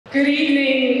Good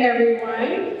evening,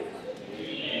 everyone.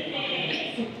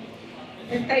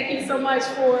 And thank you so much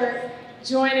for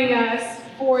joining us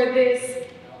for this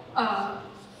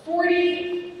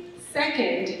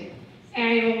 42nd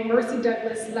annual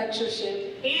Mercy-Douglass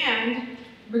Lectureship and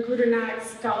Magruder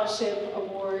Scholarship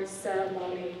Awards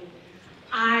ceremony.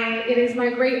 It is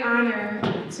my great honor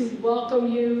to welcome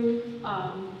you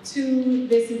to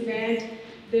this event.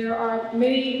 There are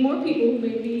many more people who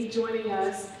may be joining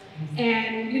us.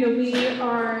 And we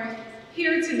are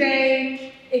here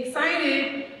today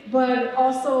excited, but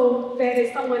also that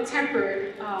is somewhat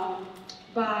tempered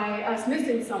by us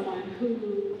missing someone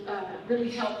who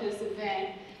really helped this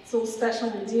event so special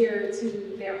and dear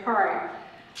to their heart.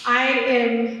 I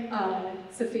am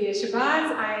Sophia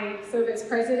Shabazz. I serve as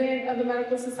president of the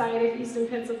Medical Society of Eastern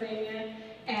Pennsylvania,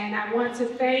 and I want to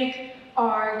thank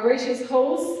our gracious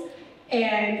hosts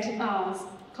and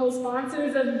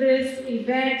co-sponsors of this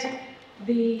event,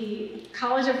 the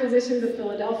College of Physicians of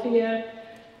Philadelphia,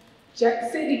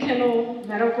 Sidney Kimmel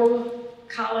Medical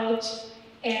College,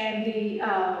 and the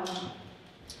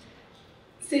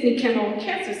Sidney Kimmel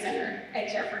Cancer Center at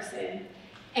Jefferson.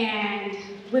 And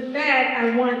with that,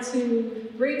 I want to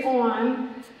bring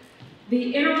on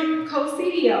the interim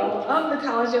co-CEO of the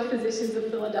College of Physicians of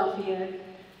Philadelphia,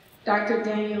 Dr.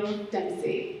 Daniel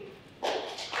Dempsey.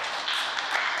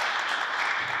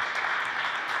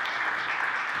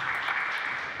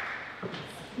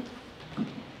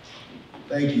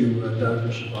 Thank you, Dr.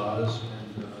 Shabazz.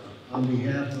 And on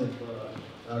behalf of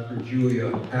Dr. Julia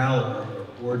Haller, our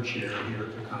board chair here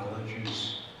at the college,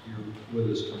 who's here with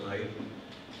us tonight,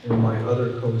 and my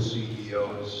other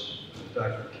co-CEOs,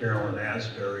 Dr. Carolyn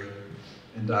Asbury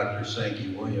and Dr.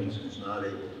 Sankey Williams, who's not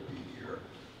able to be here.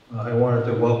 I wanted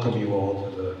to welcome you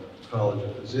all to the College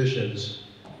of Physicians,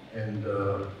 and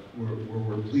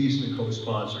we're pleased to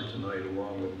co-sponsor tonight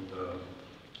along with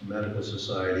Medical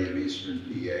Society of Eastern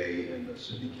PA and the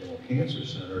Sidney Kimmel Cancer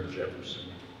Center at Jefferson,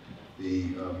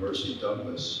 the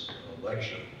Mercy-Douglass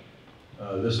Lecture.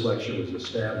 This lecture was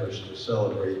established to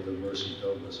celebrate the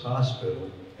Mercy-Douglass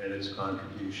Hospital and its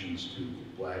contributions to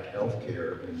Black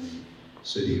healthcare in the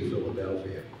city of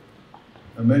Philadelphia.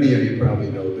 Now, many of you probably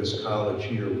know this college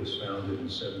here was founded in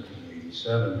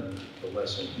 1787 to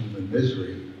lessen human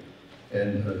misery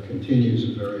and continues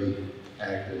a very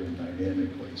active and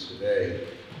dynamic place today.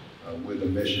 With a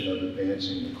mission of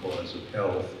advancing the cause of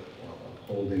health while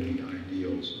upholding the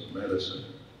ideals of medicine.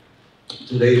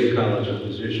 Today, the College of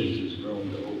Physicians has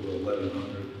grown to over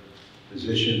 1,100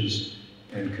 physicians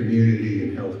and community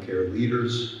and healthcare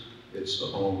leaders. It's the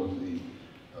home of the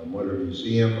Mutter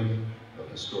Museum, the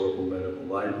Historical Medical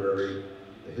Library,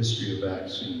 the History of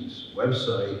Vaccines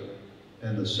website,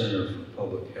 and the Center for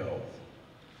Public Health.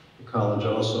 The college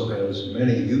also has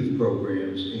many youth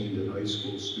programs aimed at high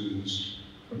school students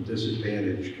from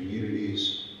disadvantaged communities,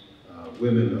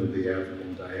 women of the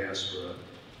African diaspora,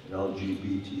 and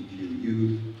LGBTQ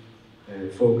youth, and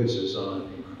it focuses on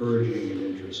encouraging an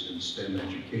interest in STEM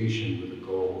education with the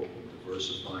goal of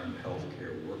diversifying the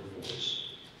healthcare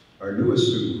workforce. Our newest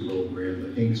student program,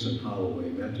 the Hinson Holloway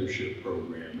Mentorship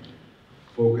Program,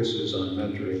 focuses on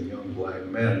mentoring young Black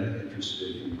men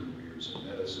interested in careers in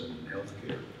medicine and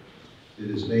healthcare. It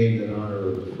is named in honor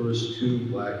of the first 2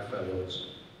 Black fellows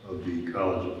of the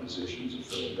College of Physicians of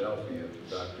Philadelphia,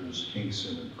 Drs.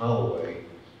 Hinson and Holloway,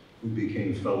 who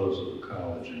became fellows of the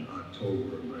college in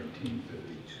October of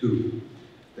 1952.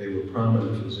 They were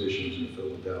prominent physicians in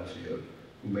Philadelphia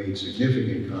who made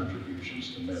significant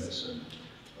contributions to medicine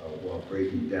while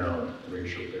breaking down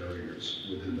racial barriers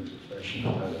within the profession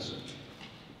of medicine.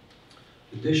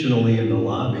 Additionally, in the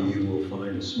lobby, you will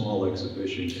find a small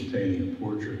exhibition containing a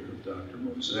portrait of Dr.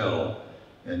 Mossell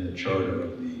and the charter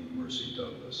of the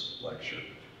Mercy-Douglass Lecture.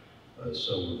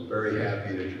 So we're very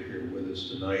happy that you're here with us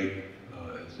tonight.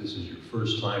 If this is your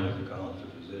first time at the College of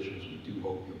Physicians, we do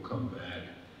hope you'll come back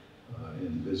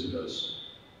and visit us.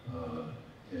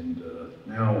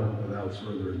 Now, without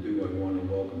further ado, I want to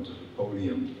welcome to the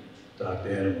podium Dr.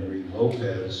 Anna Marie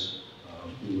Lopez,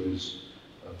 who is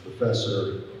a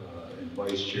professor and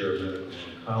vice chair of medical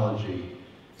oncology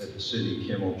at the Sidney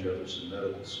Kimmel Jefferson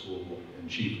Medical School and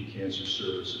Chief of Cancer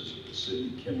Services at the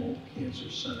Sidney Kimmel Cancer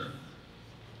Center.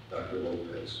 Dr.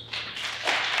 Lopez.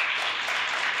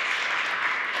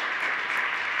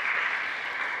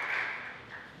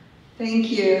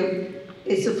 Thank you.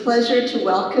 It's a pleasure to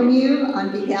welcome you on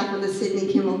behalf of the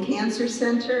Sidney Kimmel Cancer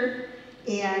Center,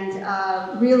 and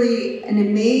really an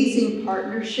amazing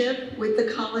partnership with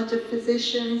the College of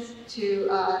Physicians to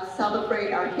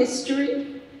celebrate our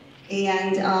history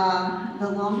and the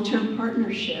long-term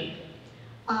partnership.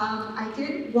 I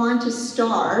did want to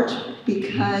start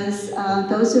because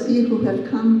those of you who have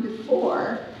come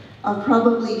before are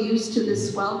probably used to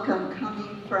this welcome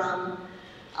coming from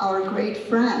our great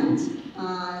friend,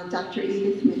 Dr.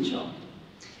 Edith Mitchell.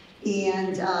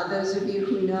 And those of you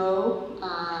who know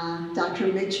Dr.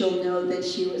 Mitchell know that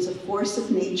she was a force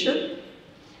of nature.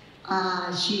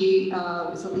 She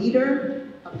was a leader,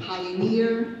 a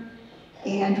pioneer,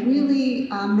 and really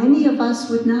many of us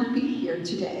would not be here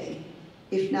today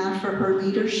if not for her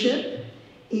leadership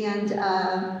and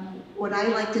what I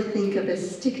like to think of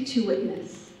as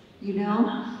stick-to-itness. You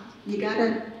know, you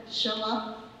gotta show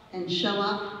up and show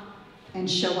up and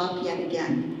show up yet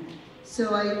again.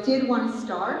 So I did want to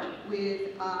start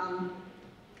with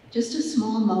just a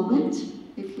small moment,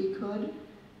 if we could,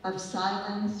 of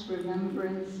silence,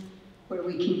 remembrance, where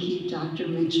we can keep Dr.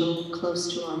 Mitchell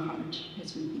close to our heart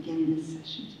as we begin this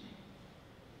session today.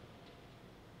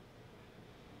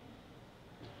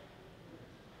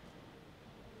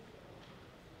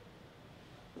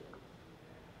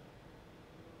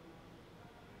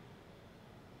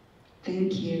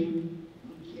 Thank you.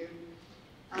 Thank you.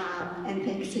 And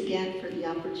thanks again for the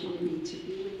opportunity to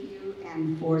be with you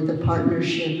and for the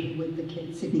partnership with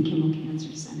the Sidney Kimmel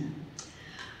Cancer Center.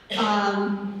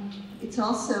 It's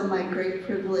also my great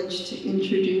privilege to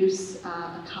introduce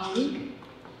a colleague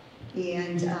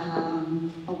and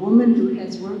a woman who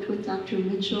has worked with Dr.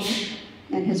 Mitchell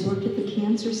and has worked at the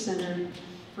Cancer Center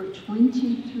for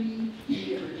 23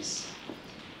 years.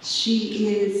 She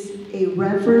is a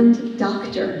Reverend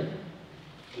Doctor,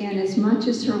 and as much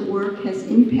as her work has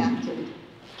impacted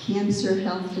cancer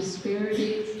health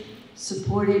disparities,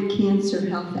 supported cancer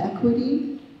health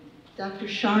equity, Dr.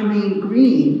 Charmaine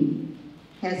Green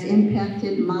has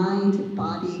impacted mind,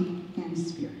 body, and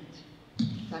spirit.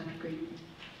 Dr. Green.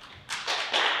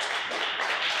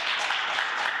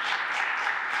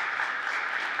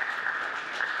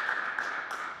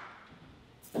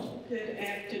 Good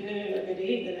afternoon or good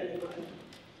evening, everyone.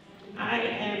 I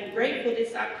am grateful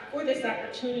for this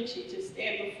opportunity to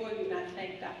stand before you, and I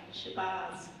thank Dr.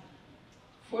 Shabazz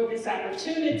for this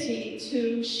opportunity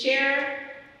to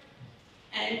share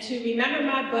and to remember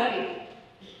my buddy,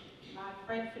 my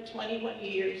friend for 21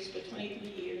 years, for 23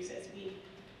 years, as we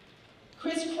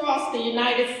crisscrossed the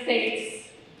United States,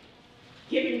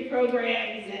 giving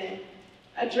programs and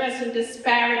addressing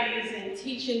disparities and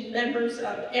teaching members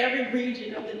of every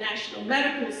region of the National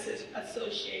Medical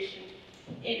Association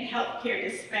in healthcare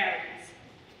disparities.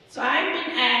 So I've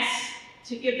been asked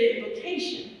to give the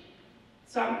invocation.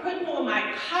 So I'm putting on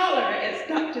my collar, as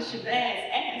Dr. Shabazz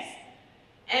asked,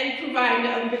 and providing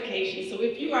the invocation. So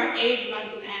if you are able,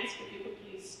 I'm going to ask if you would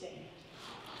please stand.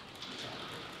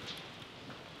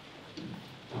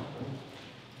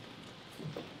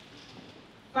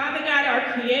 Father God,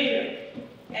 our Creator,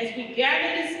 as we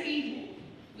gather this evening,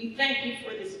 we thank you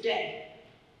for this day.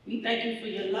 We thank you for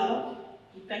your love.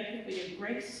 We thank you for your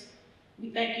grace. We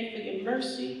thank you for your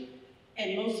mercy.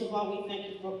 And most of all, we thank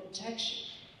you for protection.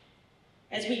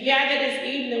 As we gather this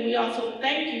evening, we also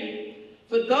thank you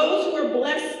for those who are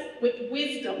blessed with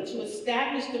wisdom to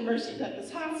establish the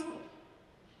Mercy-Douglass Hospital.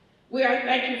 We are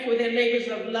thankful for their labors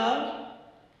of love,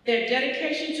 their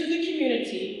dedication to the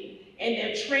community, and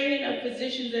their training of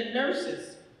physicians and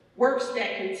nurses, works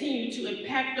that continue to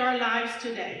impact our lives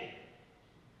today.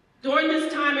 During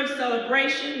this time of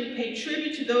celebration, we pay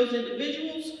tribute to those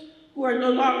individuals who are no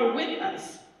longer with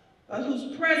us, but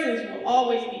whose presence will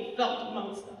always be felt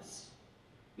amongst us.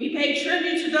 We pay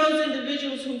tribute to those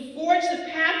individuals who forged the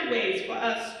pathways for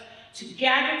us to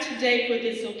gather today for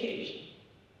this occasion.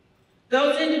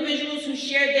 Those individuals who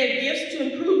shared their gifts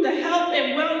to improve the health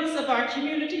and wellness of our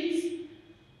communities.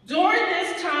 During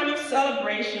this time of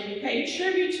celebration, we pay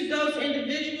tribute to those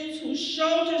individuals whose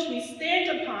shoulders we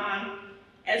stand upon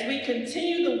as we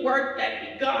continue the work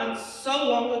that began so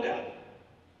long ago.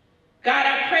 God,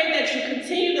 I pray that you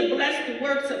continue to bless the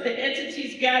works of the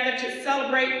entities gathered to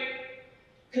celebrate.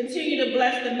 Continue to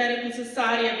bless the Medical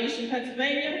Society of Eastern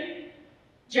Pennsylvania,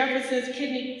 Jefferson's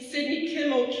Sidney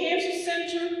Kimmel Cancer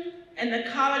Center, and the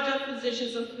College of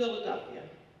Physicians of Philadelphia.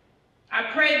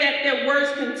 I pray that their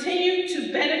works continue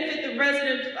to benefit the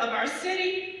residents of our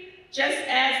city, just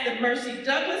as the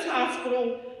Mercy-Douglass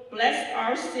Hospital blessed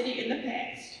our city in the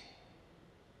past.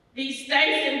 These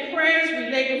thanks and prayers we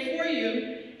lay before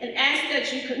you and ask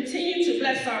that you continue to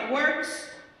bless our works,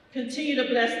 continue to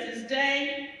bless this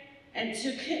day, and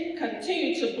to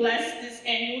continue to bless this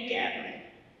annual gathering.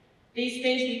 These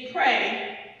things we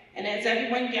pray, and as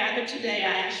everyone gathered today,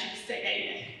 I ask you to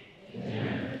say amen.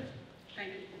 Amen. Thank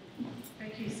you.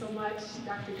 Thank you so much,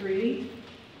 Dr. Green.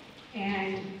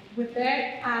 And with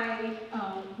that, I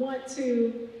want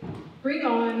to bring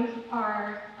on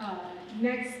our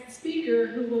next speaker,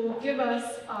 who will give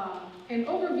us an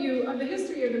overview of the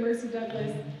history of the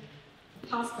Mercy-Douglass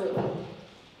Hospital.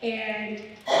 And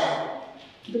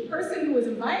the person who was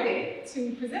invited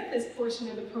to present this portion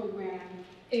of the program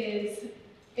is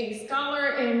a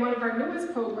scholar in one of our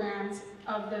newest programs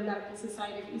of the Medical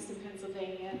Society of Eastern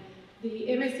Pennsylvania, the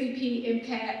MSCP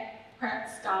MCAT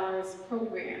Pratt Scholars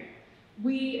Program.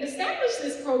 We established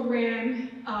this program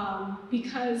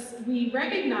because we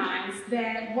recognize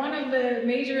that one of the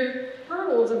major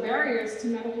hurdles or barriers to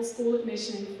medical school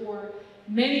admission for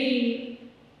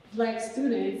many Black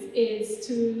students is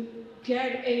to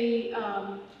get a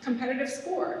competitive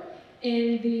score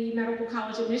in the medical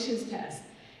college admissions test.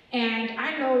 And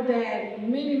I know that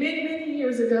many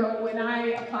years ago, when I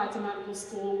applied to medical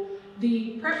school,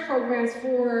 the prep programs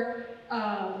for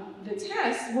the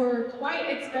tests were quite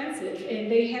expensive,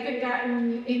 and they haven't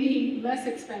gotten any less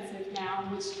expensive now,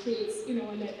 which creates,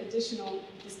 an additional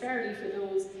disparity for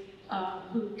those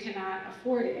who cannot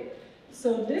afford it.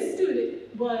 So this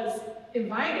student was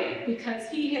invited because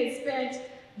he had spent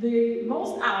the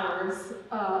most hours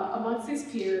amongst his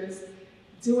peers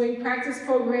doing practice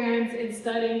programs and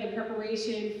studying in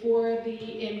preparation for the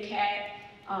MCAT,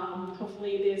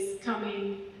 hopefully this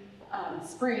coming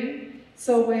spring.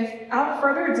 So without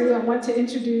further ado, I want to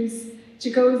introduce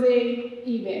Chigozie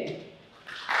Ibe.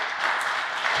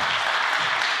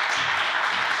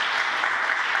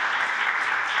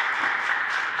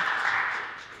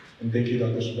 And thank you,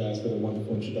 Dr. Shabazz, for the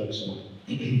wonderful introduction.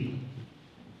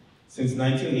 Since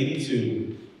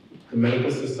 1982, the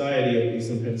Medical Society of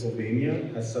Eastern Pennsylvania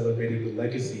has celebrated the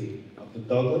legacy of the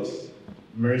Douglass,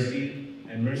 Mercy,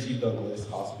 and Mercy-Douglass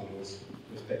hospitals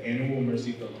with the annual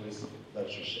Mercy-Douglass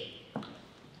Lectureship.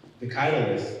 The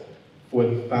catalyst for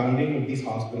the founding of these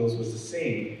hospitals was the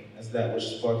same as that which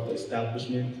sparked the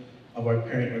establishment of our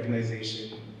parent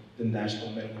organization, the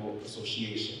National Medical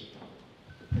Association.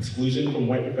 Exclusion from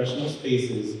white professional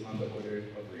spaces on the order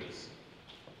of race.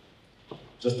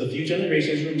 Just a few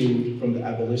generations removed from the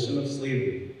abolition of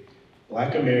slavery,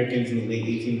 Black Americans in the late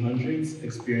 1800s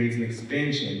experienced an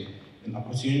expansion in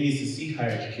opportunities to seek higher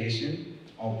education,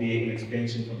 albeit an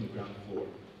expansion from the ground floor.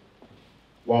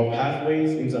 While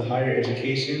pathways into higher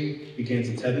education began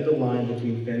to tether the line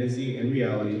between fantasy and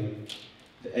reality,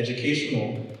 the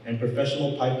educational and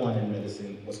professional pipeline in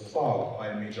medicine was clogged by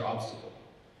a major obstacle: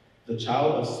 the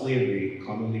child of slavery,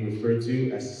 commonly referred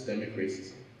to as systemic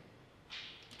racism.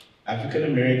 African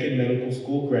American medical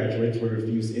school graduates were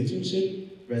refused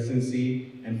internship,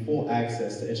 residency, and full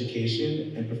access to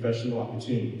education and professional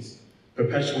opportunities,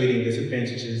 perpetuating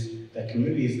disadvantages that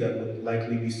communities that would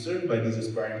likely be served by these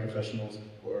aspiring professionals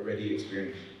were already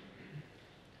experiencing.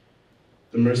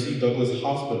 The Mercy-Douglass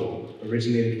Hospital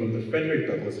originated from the Frederick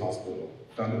Douglass Hospital,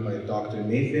 founded by Dr.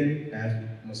 Nathan F.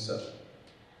 Mossell.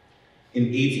 In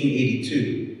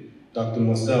 1882, Dr.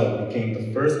 Mossell became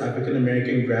the first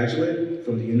African-American graduate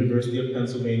from the University of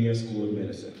Pennsylvania School of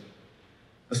Medicine.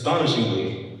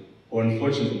 Astonishingly, or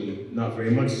unfortunately, not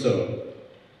very much so,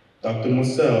 Dr.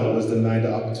 Mossell was denied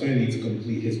the opportunity to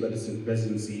complete his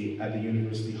residency at the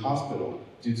University Hospital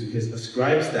due to his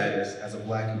ascribed status as a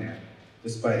Black man,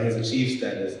 despite his achieved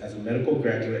status as a medical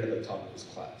graduate at the top of his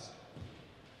class.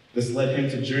 This led him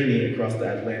to journey across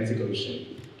the Atlantic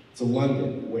Ocean to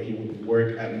London, where he would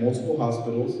work at multiple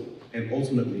hospitals, and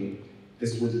ultimately,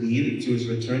 this would lead to his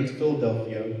return to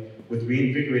Philadelphia with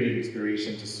reinvigorated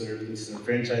inspiration to serve the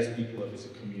disenfranchised people of his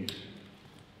community.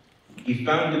 He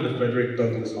founded the Frederick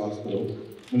Douglass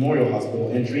Memorial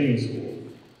Hospital and Training School,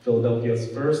 Philadelphia's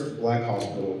first Black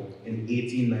hospital, in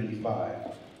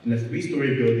 1895, in a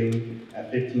 3-story building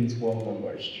at 1512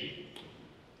 Lombard Street.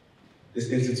 This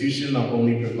institution not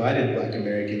only provided Black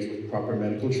Americans with proper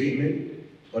medical treatment,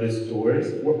 but its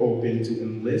doors were open to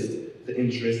enlist the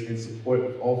interest and support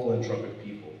of all philanthropic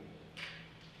people,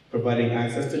 providing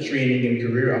access to training and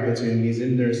career opportunities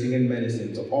in nursing and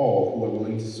medicine to all who are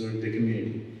willing to serve their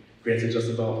community. Granted, just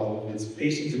about all of its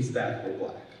patients and staff were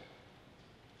Black.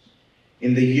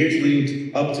 In the years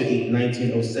leading up to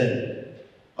 1907,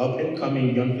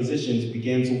 up-and-coming young physicians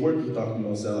began to work with Dr.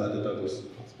 Mossell at the Douglass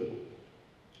Hospital.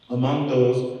 Among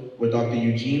those were Dr.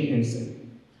 Eugene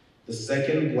Hinson, the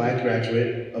second Black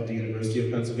graduate of the University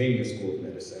of Pennsylvania School of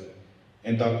Medicine,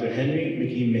 and Dr. Henry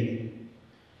McKee-Minnie,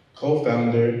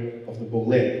 co-founder of the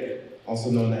Bolet,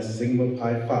 also known as Sigma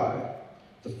Pi Phi,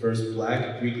 the first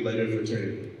Black Greek letter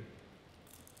fraternity.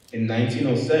 In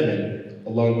 1907,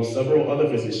 along with several other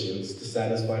physicians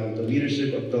dissatisfied with the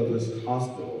leadership of Douglass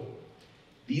Hospital,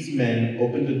 these men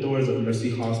opened the doors of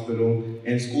Mercy Hospital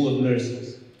and School of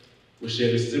Nurses, which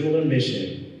shared a similar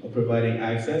mission of providing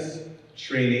access,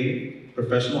 training,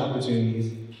 professional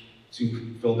opportunities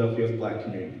to Philadelphia's Black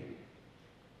community.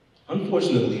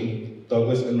 Unfortunately,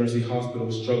 Douglass and Mercy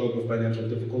Hospital struggled with financial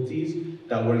difficulties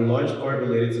that were in large part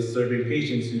related to serving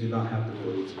patients who did not have the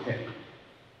ability to pay.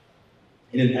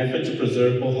 In an effort to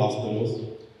preserve both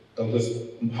hospitals, Douglass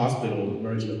Hospital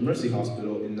merged with Mercy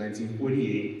Hospital in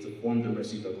 1948 to form the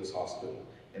Mercy-Douglass Hospital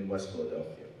in West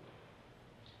Philadelphia.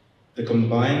 The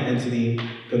combined entity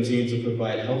continued to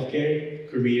provide healthcare,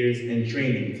 careers, and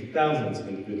training to thousands of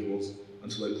individuals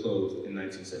until it closed in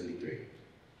 1973.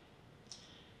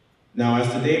 Now,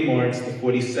 as today marks the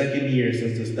 42nd year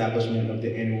since the establishment of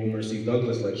the annual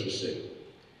Mercy-Douglass Lectureship,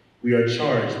 we are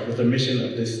charged with the mission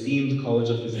of the esteemed College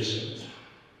of Physicians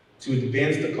to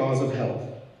advance the cause of health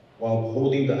while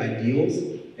upholding the ideals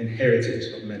and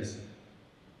heritage of medicine.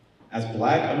 As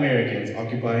Black Americans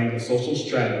occupying a social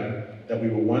stratum that we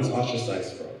were once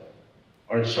ostracized from,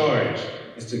 our charge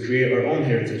is to create our own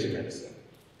heritage in medicine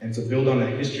and to build on a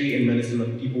history in medicine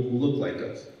of people who look like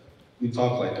us, who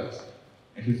talk like us,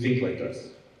 and who think like us,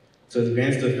 to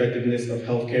advance the effectiveness of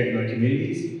healthcare in our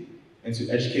communities, and to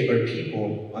educate our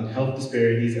people on health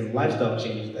disparities and lifestyle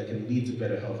changes that can lead to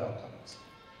better health outcomes.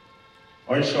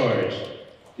 Our charge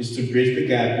is to bridge the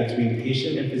gap between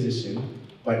patient and physician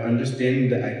by understanding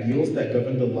the ideals that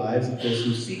govern the lives of those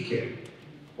who seek care,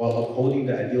 while upholding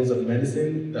the ideals of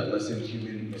medicine that lessen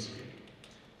human misery.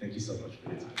 Thank you so much for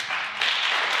your time.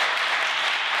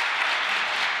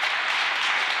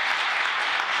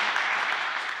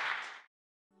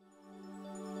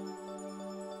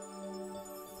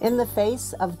 In the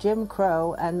face of Jim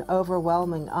Crow and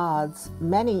overwhelming odds,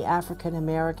 many African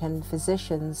American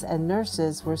physicians and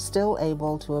nurses were still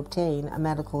able to obtain a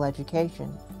medical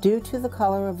education. Due to the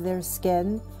color of their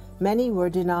skin, many were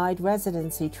denied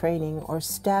residency training or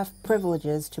staff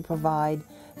privileges to provide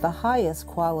the highest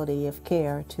quality of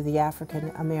care to the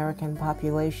African American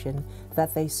population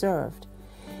that they served.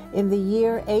 In the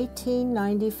year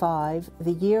 1895,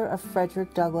 the year of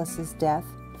Frederick Douglass's death,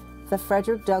 the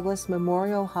Frederick Douglass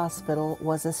Memorial Hospital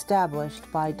was established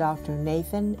by Dr.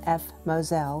 Nathan F.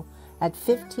 Mossell at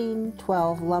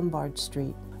 1512 Lombard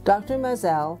Street. Dr.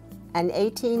 Mossell, an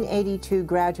 1882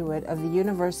 graduate of the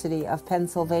University of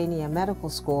Pennsylvania Medical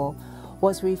School,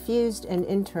 was refused an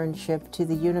internship to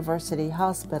the University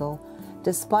Hospital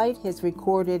despite his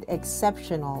recorded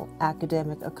exceptional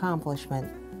academic accomplishment.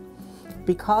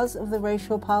 Because of the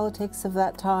racial politics of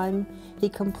that time, he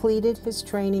completed his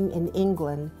training in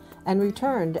England and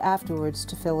returned afterwards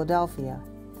to Philadelphia.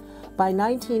 By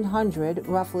 1900,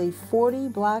 roughly 40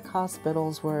 Black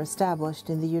hospitals were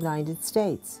established in the United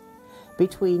States.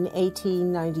 Between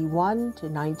 1891 to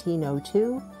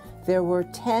 1902, there were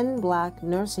 10 Black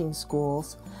nursing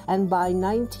schools, and by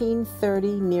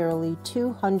 1930, nearly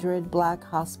 200 Black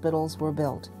hospitals were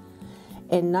built.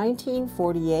 In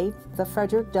 1948, the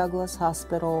Frederick Douglass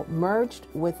Hospital merged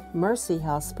with Mercy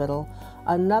Hospital,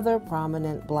 another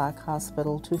prominent Black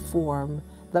hospital, to form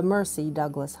the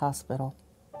Mercy-Douglass Hospital.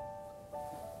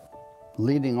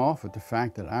 Leading off with the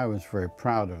fact that I was very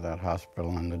proud of that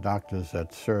hospital and the doctors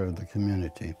that served the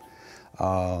community.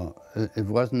 It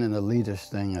wasn't an elitist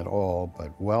thing at all,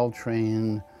 but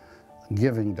well-trained,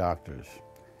 giving doctors.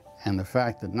 And the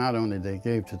fact that not only they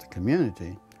gave to the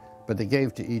community, but they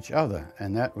gave to each other,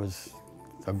 and that was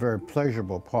a very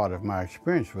pleasurable part of my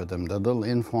experience with them. The little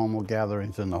informal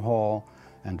gatherings in the hall,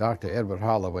 and Dr. Edward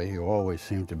Holloway, who always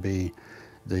seemed to be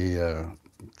the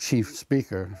chief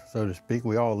speaker, so to speak.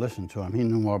 We all listened to him. He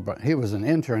knew more about, he was an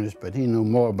internist, but he knew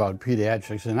more about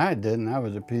pediatrics than I did, and I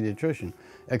was a pediatrician.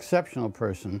 Exceptional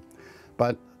person,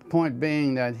 but the point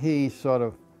being that he sort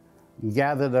of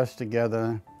gathered us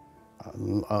together,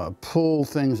 pulled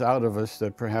things out of us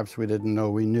that perhaps we didn't know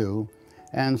we knew,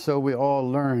 and so we all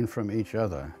learned from each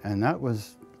other, and that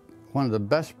was one of the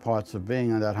best parts of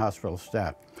being on that hospital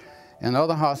staff. In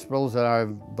other hospitals that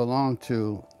I've belonged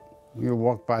to, you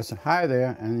walk by and say, hi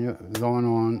there, and you're going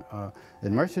on.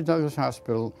 At Mercy-Douglass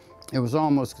Hospital, it was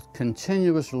almost a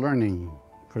continuous learning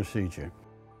procedure.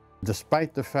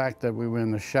 Despite the fact that we were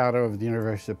in the shadow of the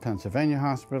University of Pennsylvania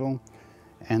Hospital,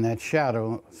 and that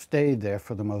shadow stayed there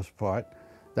for the most part,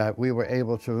 that we were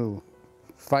able to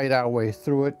fight our way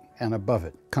through it and above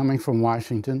it. Coming from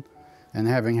Washington and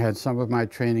having had some of my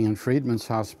training in Freedman's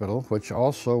Hospital, which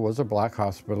also was a Black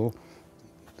hospital,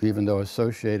 even though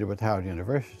associated with Howard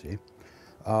University,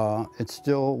 it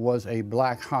still was a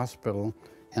Black hospital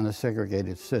in a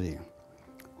segregated city.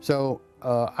 So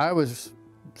I was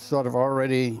sort of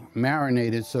already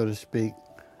marinated, so to speak,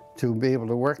 to be able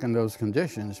to work in those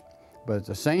conditions, but at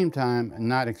the same time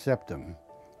not accept them,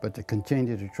 but to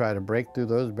continue to try to break through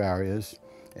those barriers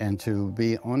and to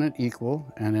be on an equal,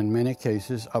 and in many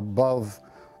cases above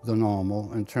the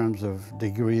normal in terms of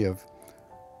degree of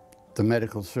the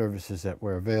medical services that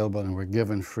were available and were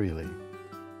given freely.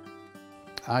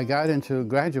 I got into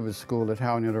graduate school at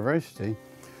Howard University,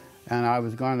 and I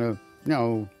was going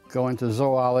to, go into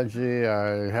zoology.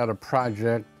 I had a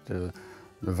project, the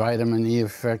vitamin E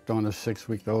effect on a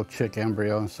 6-week-old chick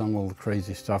embryo and some little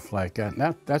crazy stuff like that.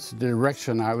 And that's the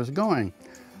direction I was going.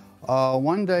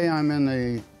 One day I'm in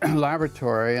the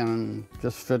laboratory and I'm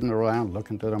just fiddling around,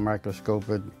 looking through the microscope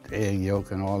at egg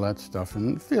yolk and all that stuff,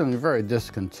 and feeling very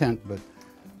discontent, but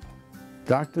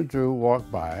Dr. Drew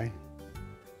walked by,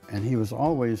 and he was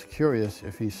always curious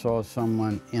if he saw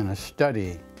someone in a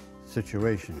study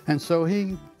situation. And so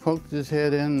he poked his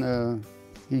head in,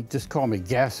 he just called me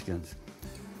Gaskins.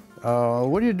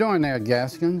 What are you doing there,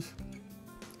 Gaskins?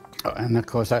 And of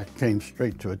course I came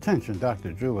straight to attention.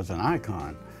 Dr. Drew was an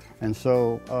icon. And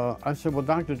so I said, well,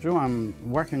 Dr. Drew, I'm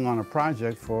working on a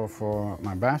project for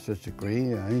my bachelor's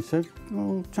degree. He said,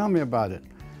 well, tell me about it.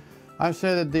 I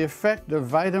said, the effect of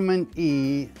vitamin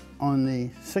E on the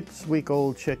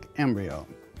 6-week-old chick embryo.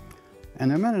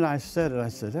 And the minute I said it, I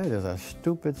said, that is a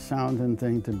stupid sounding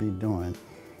thing to be doing.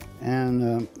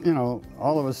 And,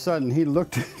 all of a sudden he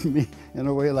looked at me in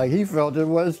a way like he felt it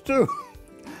was too.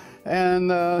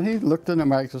 And he looked in the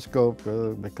microscope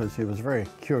because he was very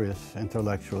curious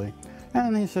intellectually.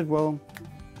 And he said, well,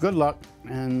 good luck.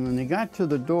 And when he got to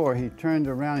the door, he turned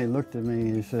around, he looked at me,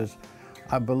 and he says,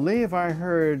 I believe I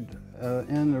heard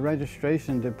in the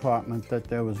registration department that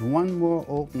there was one more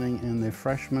opening in the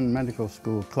freshman medical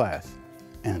school class.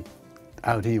 And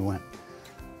out he went.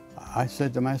 I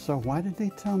said to myself, why did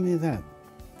he tell me that?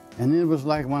 And it was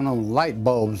like one of those light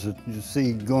bulbs that you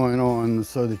see going on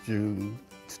so that you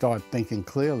start thinking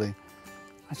clearly.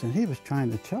 I said, he was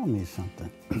trying to tell me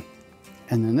something.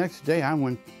 And the next day I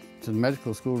went to the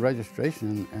medical school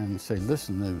registration and said,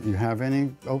 listen, do you have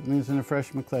any openings in the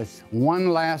freshman class?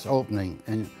 One last opening,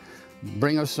 and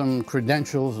bring us some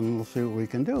credentials and we'll see what we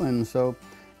can do. And so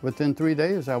within 3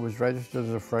 days I was registered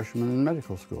as a freshman in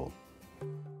medical school.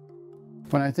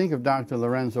 When I think of Dr.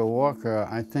 Lorenzo Walker,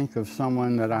 I think of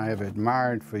someone that I have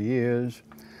admired for years,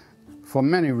 for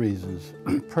many reasons.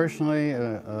 Personally,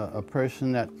 a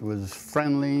person that was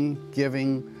friendly,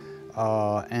 giving,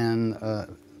 and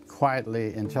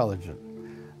quietly intelligent.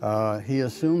 He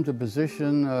assumed a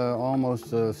position almost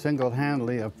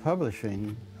single-handedly of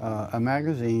publishing a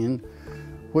magazine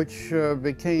which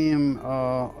became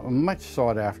much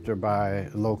sought after by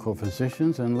local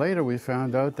physicians, and later we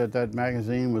found out that that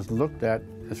magazine was looked at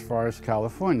as far as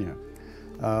California.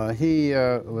 He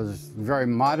was very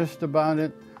modest about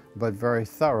it, but very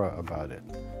thorough about it.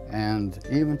 And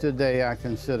even today I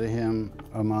consider him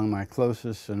among my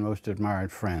closest and most admired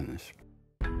friends.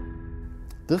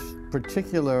 This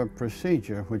particular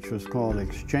procedure, which was called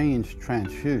exchange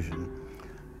transfusion,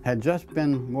 had just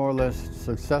been more or less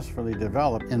successfully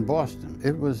developed in Boston.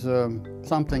 It was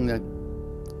something that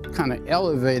kind of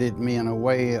elevated me in a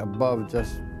way above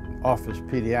just office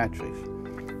pediatrics.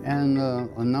 And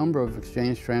a number of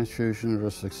exchange transfusions were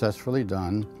successfully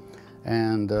done.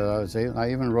 And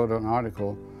I even wrote an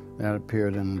article that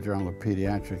appeared in the Journal of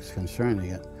Pediatrics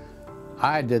concerning it.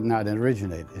 I did not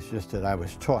originate, it's just that I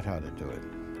was taught how to do it.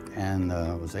 And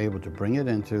was able to bring it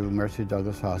into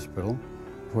Mercy-Douglass Hospital,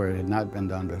 where it had not been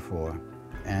done before,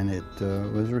 and it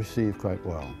was received quite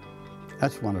well.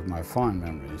 That's one of my fond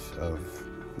memories of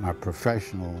my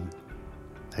professional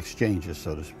exchanges,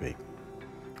 so to speak.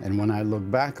 And when I look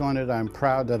back on it, I'm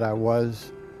proud that I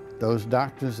was those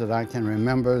doctors that I can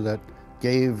remember that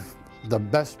gave the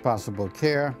best possible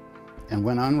care, and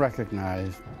when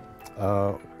unrecognized,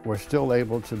 were still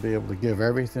able to give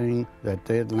everything that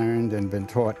they had learned and been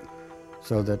taught,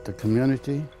 so that the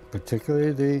community,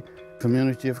 particularly the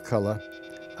community of color,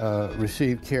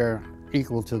 received care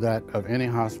equal to that of any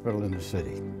hospital in the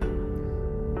city.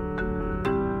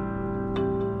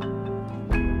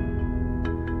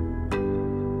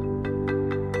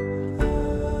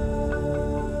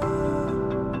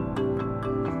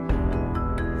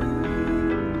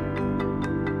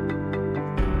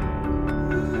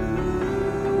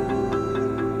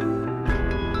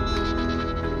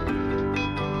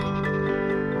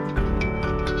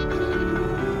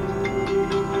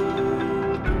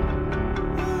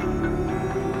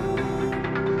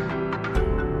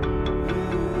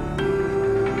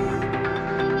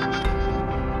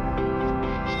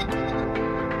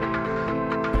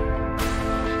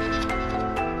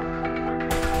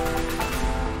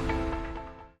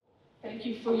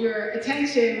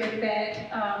 With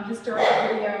that historical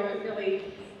video,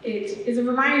 it is a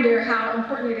reminder how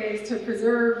important it is to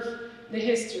preserve the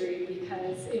history,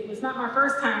 because it was not my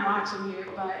first time watching it,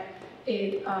 but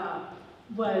it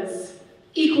was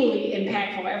equally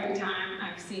impactful every time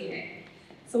I've seen it.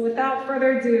 So without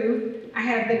further ado, I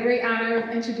have the great honor of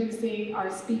introducing our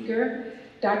speaker,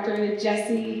 Dr.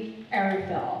 Jesse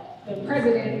Ehrenfeld, the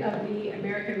president of the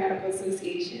American Medical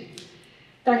Association.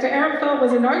 Dr. Ehrenfeld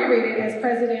was inaugurated as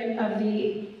president of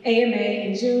the AMA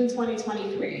in June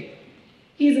 2023.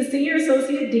 He is a senior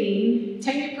associate dean,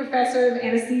 tenured professor of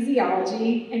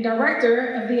anesthesiology, and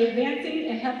director of the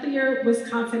Advancing a Healthier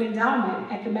Wisconsin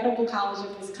Endowment at the Medical College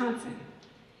of Wisconsin.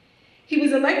 He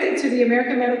was elected to the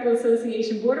American Medical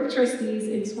Association Board of Trustees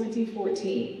in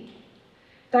 2014.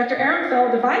 Dr.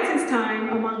 Ehrenfeld divides his time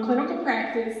among clinical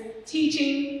practice,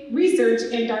 teaching, research,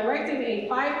 and directing a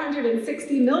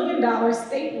 $560 million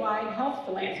statewide health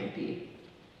philanthropy.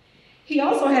 He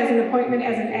also has an appointment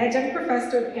as an adjunct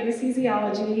professor of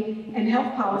anesthesiology and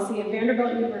health policy at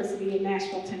Vanderbilt University in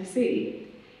Nashville, Tennessee,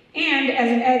 and as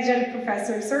an adjunct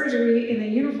professor of surgery in the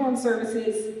Uniformed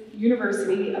Services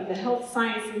University of the Health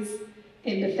Sciences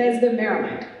in Bethesda,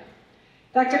 Maryland.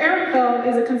 Dr. Ehrenfeld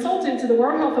is a consultant to the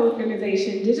World Health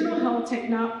Organization Digital Health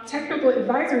Technical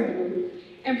Advisory Group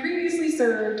and previously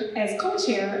served as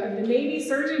co-chair of the Navy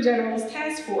Surgeon General's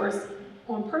Task Force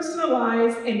on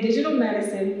Personalized and Digital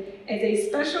Medicine as a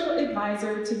special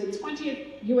advisor to the 20th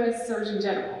U.S. Surgeon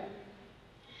General.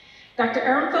 Dr.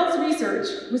 Ehrenfeld's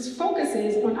research, which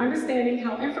focuses on understanding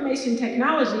how information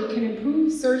technology can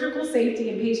improve surgical safety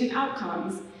and patient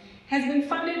outcomes, has been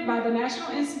funded by the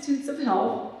National Institutes of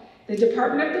Health, the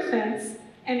Department of Defense,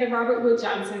 and the Robert Wood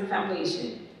Johnson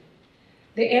Foundation,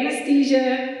 the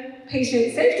Anesthesia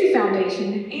Patient Safety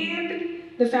Foundation, and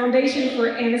the Foundation for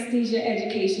Anesthesia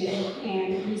Education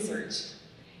and Research.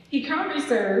 He currently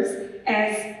serves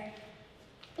as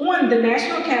on the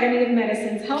National Academy of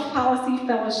Medicine's Health Policy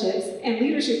Fellowships and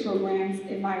Leadership Programs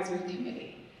Advisory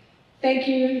Committee. Thank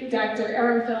you, Dr.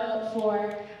 Ehrenfeld,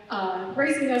 for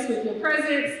gracing us with your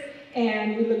presence,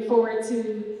 and we look forward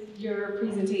to your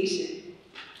presentation.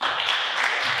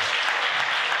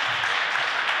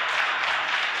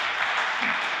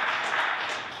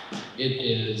 It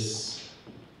is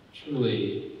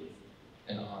truly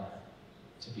an honor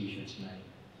to be here tonight.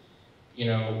 You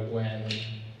know, when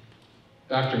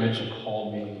Dr. Mitchell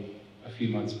called me a few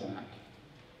months back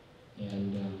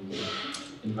and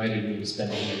invited me to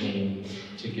spend an evening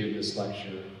to give this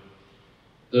lecture,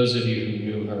 those of you who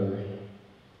knew her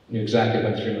knew exactly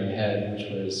what went through my head,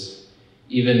 which was,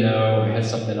 even though I had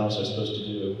something else I was supposed to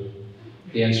do,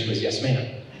 the answer was yes,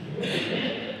 ma'am.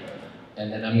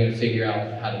 And then I'm going to figure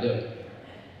out how to do it.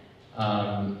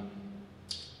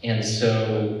 And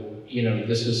so, you know,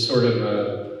 this is sort of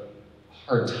a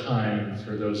hard time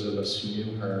for those of us who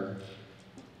knew her,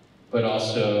 but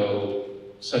also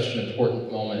such an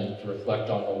important moment to reflect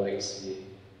on the legacy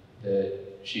that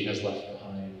she has left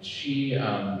behind. She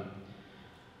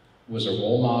was a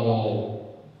role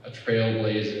model, a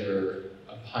trailblazer,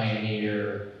 a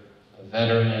pioneer, a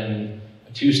veteran,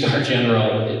 a two-star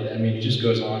general. I mean, it just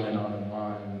goes on and on and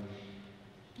on.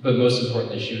 But most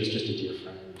importantly, she was just a dear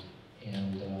friend.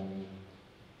 And,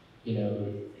 you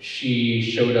know, she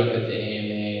showed up at the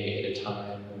AMA at a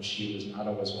time when she was not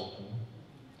always welcome,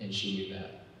 and she knew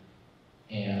that.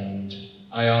 And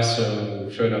I also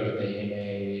showed up at the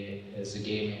AMA as a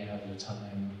gay man at a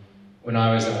time when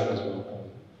I was not always welcome,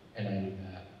 and I knew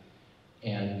that.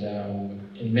 And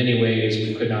in many ways,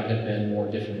 we could not have been more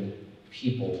different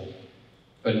people,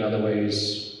 but in other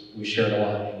ways, we shared a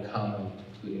lot in common,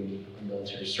 including our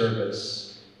military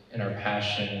service and our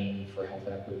passion for health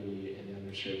equity in the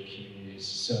underserved communities.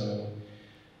 So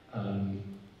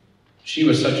she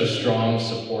was such a strong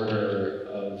supporter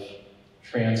of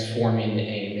transforming the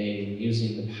AMA,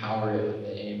 using the power of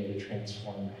the AMA to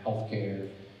transform healthcare,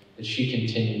 that she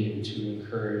continued to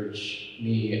encourage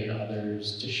me and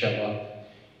others to show up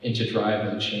and to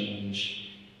drive the change.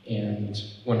 And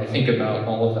when I think about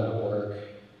all of that work,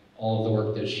 all of the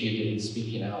work that she did in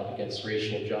speaking out against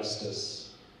racial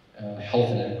justice, health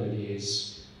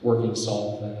inequities, working to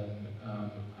solve them,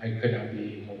 I could not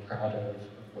be more proud of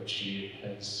what she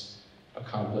has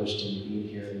accomplished, and being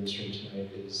here in this room tonight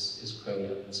is clearly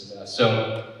evidence of that.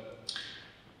 So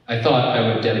I thought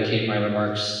I would dedicate my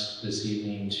remarks this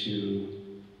evening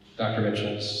to Dr.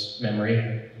 Mitchell's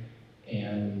memory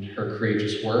and her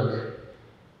courageous work,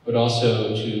 but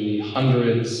also to the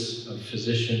hundreds of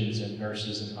physicians and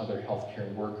nurses and other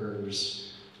healthcare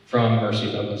workers from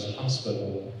Mercy-Douglass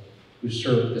Hospital who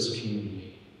served this community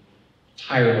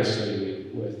tirelessly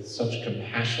with such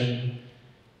compassion,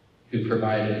 who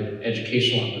provided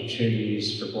educational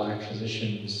opportunities for Black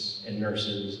physicians and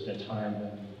nurses at a time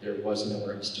when there was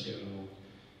nowhere else to go,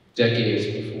 decades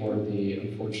before the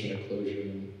unfortunate closure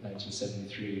in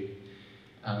 1973.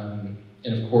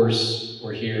 And of course,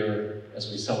 we're here as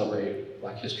we celebrate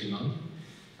Black History Month,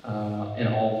 and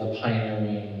all of the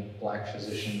pioneering Black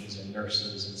physicians and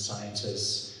nurses and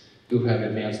scientists who have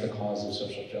advanced the cause of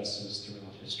social justice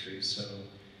throughout history. So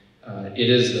it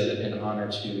is an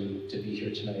honor to be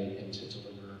here tonight and to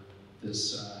deliver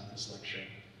this lecture.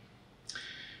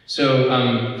 So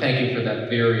thank you for that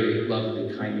very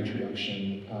lovely, kind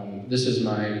introduction. This is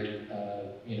my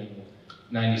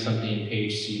 90-something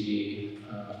page CD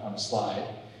on a slide.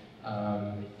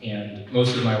 And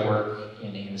most of my work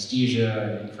in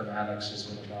anesthesia and informatics has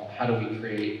been about how do we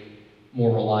create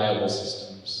more reliable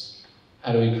systems?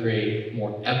 How do we create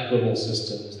more equitable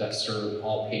systems that serve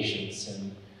all patients?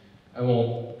 And I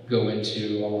won't go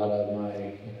into a lot of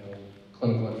my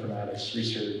clinical informatics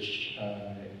research,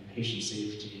 patient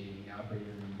safety in the operating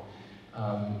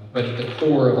room. But at the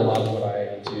core of a lot of what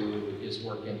I do is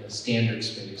work in the standard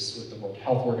space with the World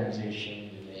Health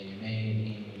Organization and the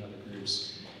AMA and other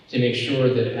groups to make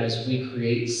sure that as we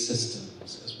create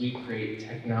systems, as we create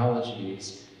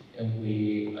technologies, and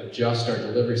we adjust our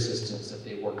delivery systems, that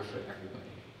they work for everybody.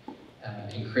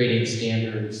 And creating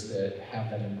standards that have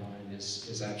that in mind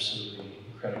is absolutely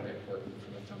incredibly important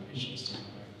from a foundational standpoint.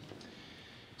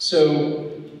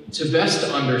 So, to best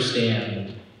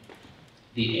understand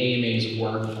the AMA's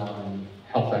work on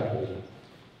health equity,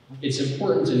 it's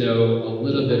important to know a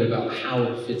little bit about how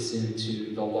it fits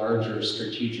into the larger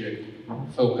strategic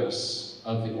focus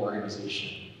of the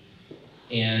organization.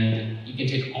 And you can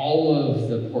take all of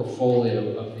the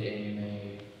portfolio of the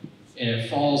AMA, and it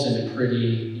falls into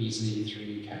pretty easily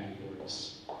 3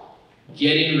 categories.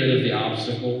 Getting rid of the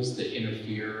obstacles that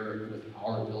interfere with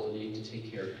our ability to take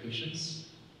care of patients,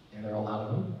 and there are a lot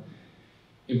of them.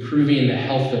 Improving the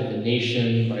health of the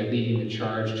nation by leading the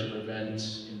charge to prevent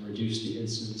and reduce the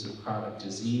incidence of chronic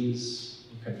disease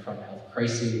and confront health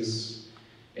crises.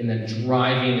 And then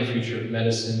driving the future of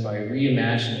medicine by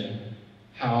reimagining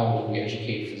how we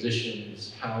educate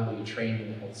physicians, how we train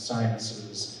in the health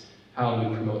sciences, how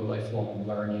we promote lifelong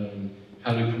learning,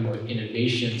 how we promote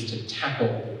innovations to tackle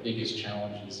the biggest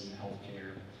challenges in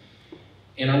healthcare.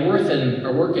 And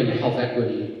our work in health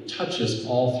equity touches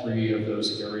all 3 of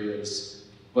those areas,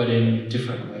 but in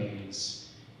different ways.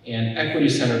 And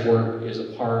equity-centered work is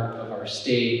a part of our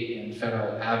state and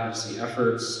federal advocacy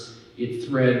efforts. It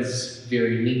threads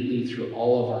very neatly through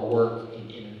all of our work in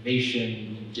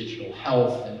innovation, in digital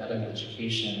health, and medical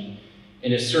education.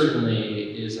 And it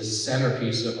certainly is a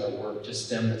centerpiece of our work to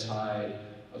stem the tide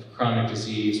of chronic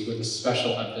disease with a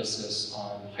special emphasis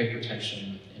on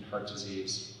hypertension and heart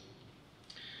disease.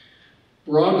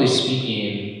 Broadly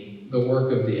speaking, the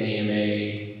work of the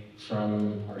AMA,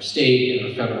 from our state and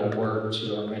our federal work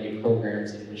to our many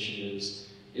programs and initiatives,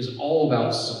 is all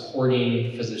about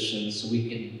supporting physicians so we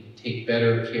can take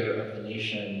better care of the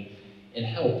nation and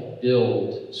help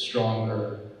build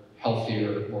stronger,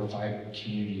 healthier, more vibrant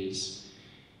communities.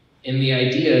 And the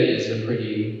idea is a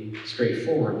pretty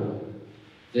straightforward one,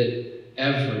 that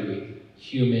every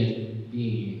human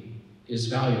being is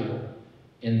valuable,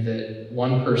 and that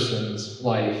one person's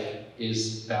life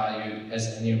is valued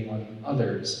as anyone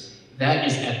other's. That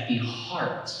is at the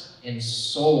heart and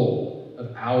soul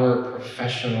of our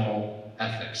professional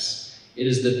ethics. It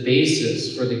is the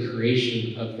basis for the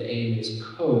creation of the AMA's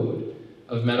Code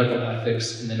of Medical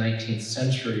Ethics in the 19th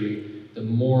century, the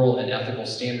moral and ethical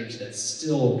standards that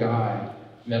still guide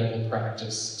medical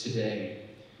practice today.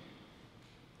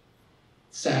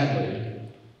 Sadly,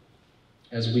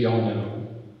 as we all know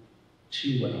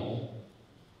too well,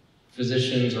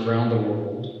 physicians around the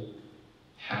world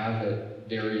have, at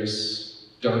various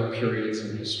dark periods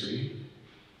in history,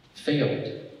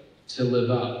 failed to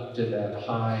live up to that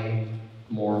high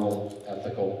moral,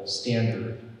 ethical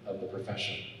standard of the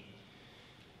profession.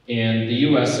 And the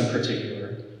US in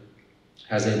particular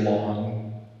has a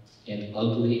long and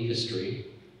ugly history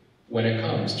when it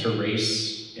comes to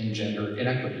race and gender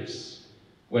inequities,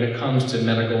 when it comes to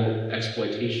medical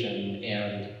exploitation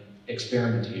and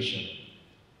experimentation,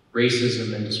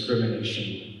 racism and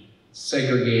discrimination,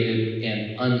 segregated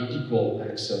and unequal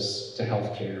access to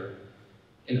healthcare,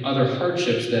 and other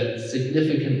hardships that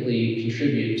significantly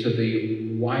contribute to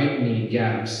the widening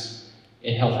gaps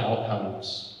in health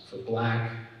outcomes for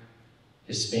Black,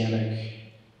 Hispanic,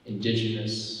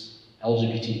 Indigenous,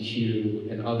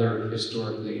 LGBTQ, and other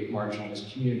historically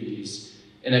marginalized communities,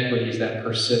 inequities that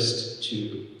persist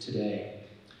to today.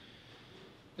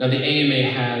 Now, the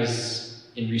AMA has,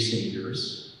 in recent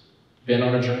years, been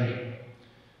on a journey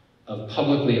of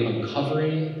publicly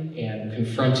uncovering and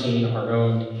confronting our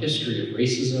own history of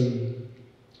racism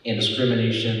and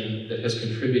discrimination that has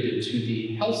contributed to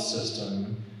the health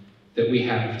system that we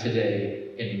have today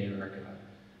in America.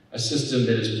 a system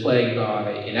that is plagued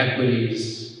by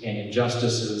inequities and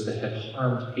injustices that have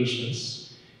harmed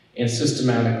patients and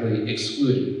systematically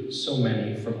excluded so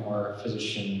many from our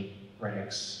physician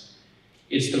ranks.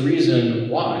 It's the reason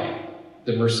why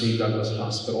the Mercy-Douglass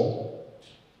Hospital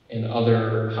and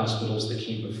other hospitals that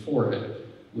came before it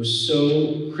was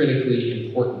so critically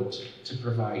important to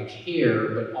provide care,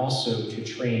 but also to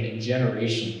train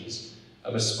generations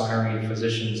of aspiring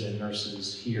physicians and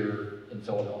nurses here in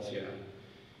Philadelphia.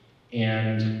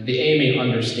 And the AMA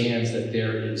understands that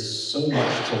there is so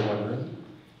much to learn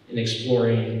in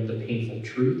exploring the painful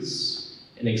truths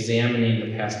and examining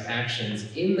the past actions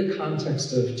in the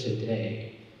context of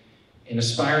today. And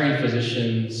aspiring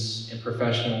physicians and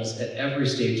professionals at every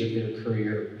stage of their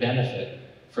career benefit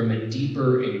from a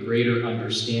deeper and greater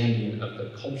understanding of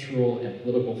the cultural and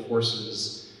political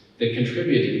forces that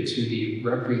contributed to the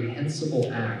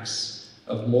reprehensible acts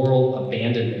of moral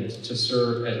abandonment to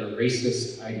serve as a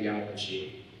racist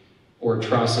ideology or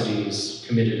atrocities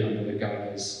committed under the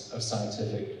guise of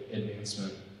scientific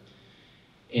advancement.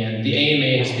 And the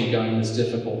AMA has begun this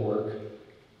difficult work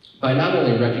by not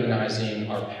only recognizing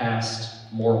our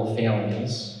past moral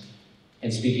failings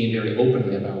and speaking very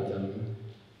openly about them,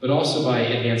 but also by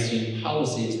advancing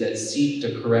policies that seek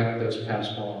to correct those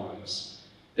past wrongs,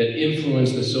 that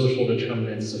influence the social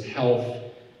determinants of health,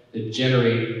 that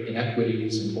generate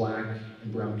inequities in Black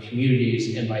and brown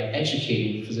communities, and by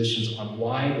educating physicians on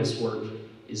why this work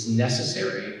is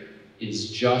necessary,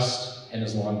 is just, and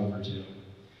is long overdue.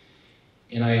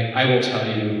 And I will tell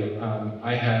you,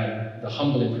 I had the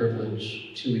humbling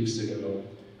privilege 2 weeks ago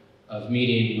of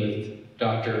meeting with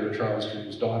Dr. Charles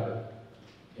Drew's daughter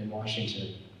in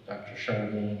Washington, Dr.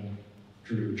 Charlene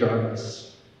Drew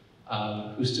Jarvis,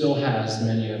 who still has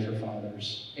many of her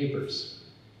father's papers.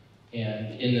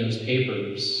 And in those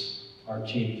papers are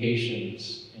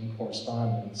communications and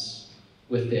correspondence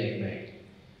with the AMA.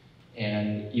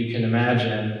 And you can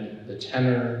imagine the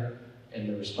tenor and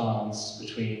the response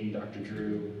between Dr.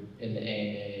 Drew and the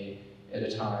AMA at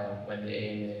a time when the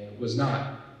AMA was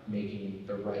not making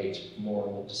the right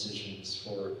moral decisions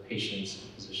for patients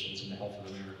and physicians in the health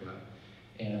of America.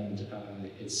 And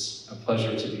it's a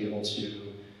pleasure to be able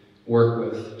to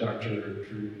work with Dr.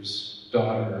 Drew's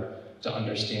daughter to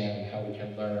understand how we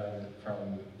can learn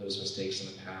from those mistakes in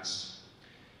the past.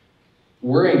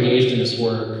 We're engaged in this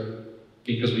work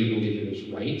because we believe it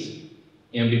is right,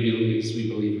 and we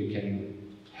believe we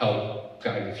can help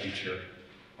guide the future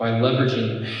by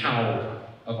leveraging the power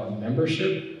of our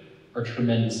membership, our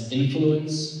tremendous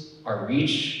influence, our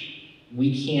reach.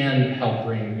 We can help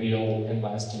bring real and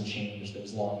lasting change that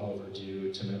is long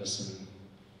overdue to medicine.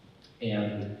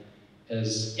 And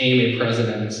as AMA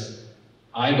president,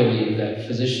 I believe that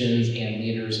physicians and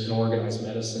leaders in organized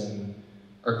medicine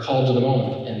are called to the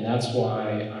moment, and that's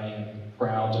why I am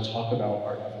proud to talk about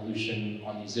our evolution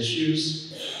on these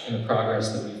issues and the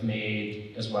progress that we've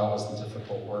made, as well as the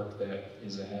difficult work that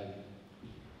is ahead.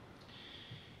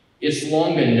 It's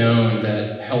long been known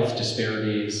that health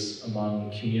disparities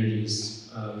among communities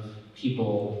of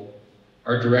people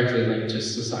are directly linked to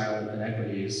societal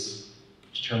inequities,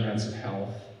 determinants of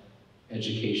health,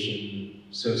 education,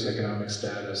 socioeconomic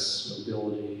status,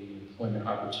 mobility, employment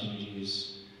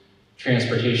opportunities,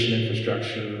 transportation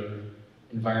infrastructure,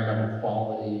 environmental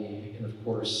quality, and of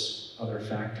course, other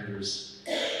factors.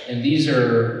 And these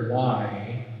are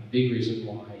why, big reason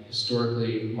why,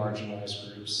 historically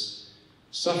marginalized groups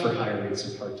suffer high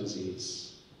rates of heart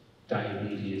disease,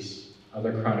 diabetes,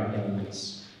 other chronic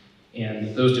ailments.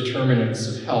 And those determinants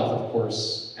of health, of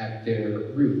course, at their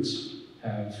root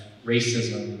have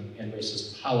racism and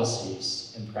racist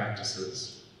policies and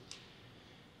practices.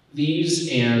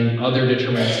 These and other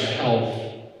determinants of health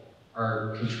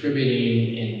are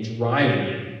contributing and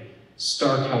driving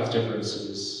stark health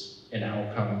differences in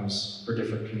outcomes for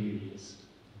different communities.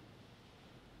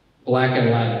 Black and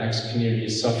Latinx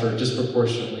communities suffer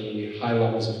disproportionately high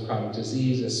levels of chronic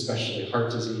disease, especially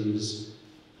heart disease.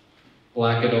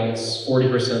 Black adults,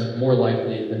 40% more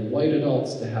likely than white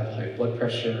adults to have high blood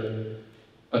pressure,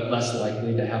 but less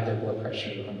likely to have their blood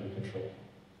pressure under control.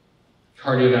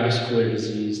 Cardiovascular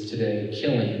disease today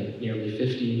killing nearly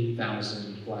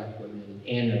 50,000 Black women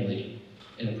annually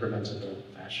in a preventable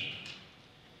fashion.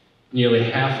 Nearly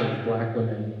half of Black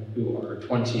women who are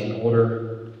 20 and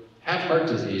older have heart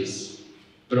disease,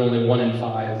 but only 1 in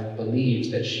 5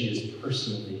 believes that she is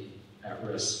personally at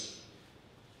risk.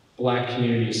 Black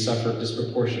communities suffer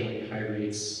disproportionately high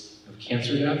rates of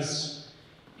cancer deaths,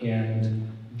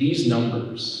 and these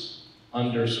numbers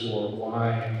underscore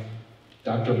why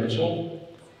Dr.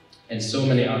 Mitchell and so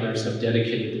many others have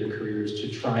dedicated their careers to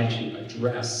trying to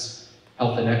address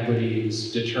health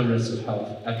inequities, determinants of health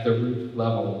at the root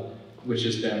level, which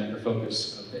has been the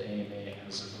focus of the AMA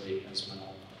as of late as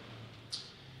well.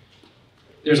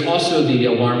 There's also the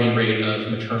alarming rate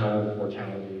of maternal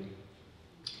mortality.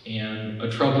 And a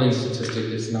troubling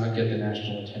statistic does not get the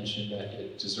national attention that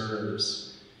it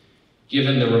deserves.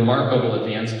 Given the remarkable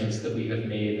advancements that we have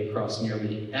made across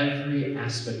nearly every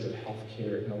aspect of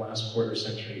healthcare in the last quarter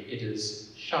century, it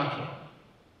is shocking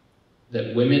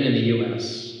that women in the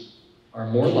US are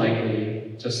more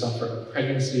likely to suffer a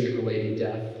pregnancy-related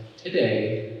death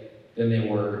today than they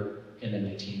were in the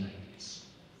 1990s.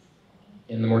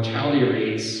 And the mortality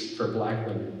rates for Black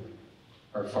women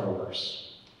are far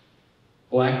worse.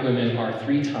 Black women are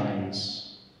 3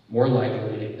 times more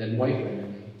likely than white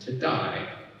women to die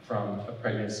from a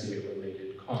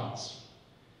pregnancy-related cause.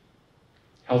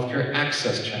 Healthcare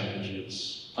access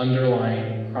challenges,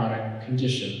 underlying chronic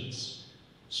conditions,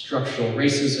 structural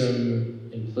racism,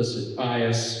 implicit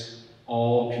bias,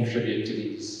 all contribute to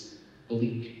these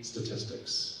bleak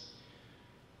statistics.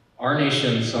 Our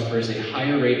nation suffers a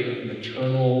higher rate of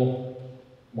maternal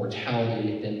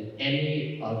mortality than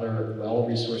any other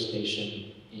well-resourced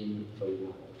nation in the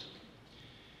world.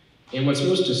 And what's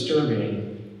most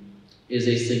disturbing is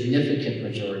a significant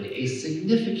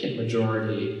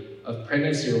majority of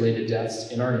pregnancy-related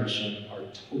deaths in our nation are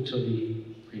totally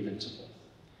preventable.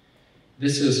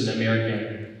 This is an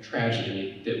American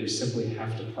tragedy that we simply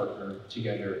have to partner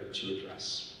together to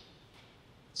address.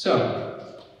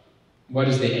 So, what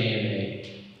is the AMA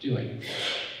doing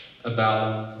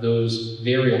about those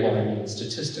very alarming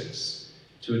statistics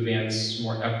to advance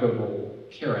more equitable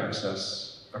care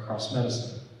access across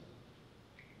medicine?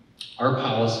 Our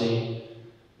policy,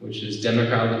 which is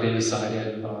democratically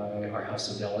decided by our House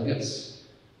of Delegates,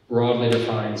 broadly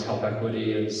defines health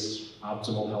equity as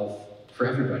optimal health for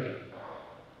everybody.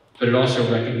 But it also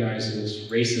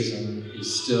recognizes racism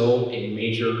is still a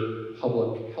major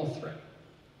public health threat,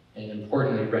 and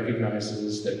importantly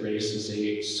recognizes that race is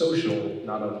a social,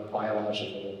 not a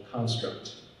biological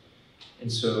construct.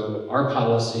 And so our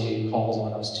policy calls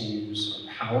on us to use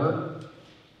our power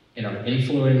and our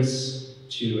influence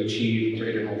to achieve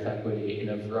greater health equity in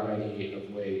a variety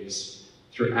of ways,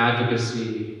 through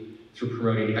advocacy, through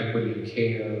promoting equity in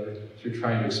care, through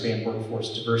trying to expand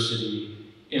workforce diversity,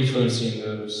 influencing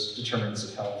those determinants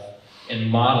of health, and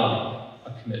modeling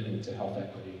a commitment to health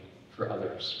equity for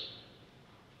others.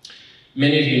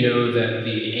 Many of you know that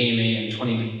the AMA in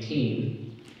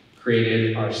 2019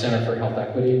 created our Center for Health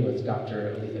Equity with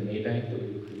Dr. Aletha Maybank that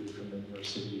we recruited from the New York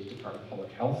City Department of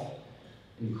Public Health.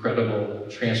 Incredible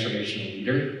transformational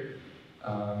leader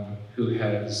who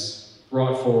has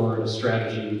brought forward a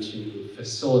strategy to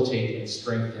facilitate and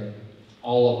strengthen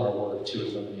all of our work to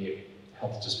eliminate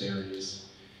health disparities.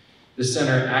 The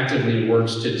center actively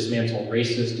works to dismantle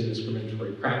racist and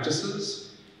discriminatory practices,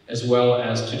 as well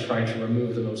as to try to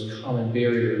remove the most common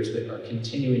barriers that are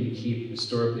continuing to keep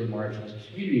historically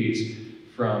marginalized communities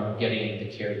from getting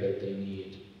the care that they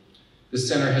need. The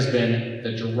center has been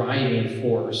the driving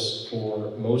force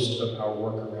for most of our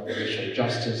work around racial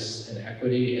justice and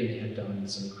equity, and they have done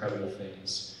some incredible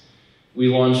things. We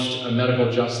launched a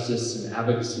medical justice and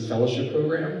advocacy fellowship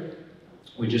program.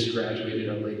 We just graduated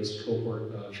our latest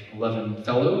cohort of 11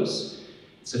 fellows.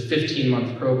 It's a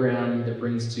 15-month program that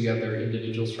brings together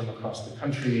individuals from across the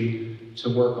country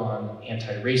to work on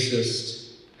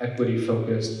anti-racist,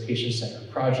 equity-focused, patient-centered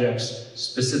projects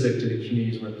specific to the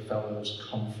communities where the fellows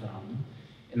come from.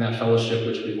 And that fellowship,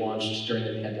 which we launched during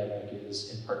the pandemic,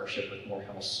 is in partnership with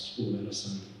Morehouse School of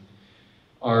Medicine.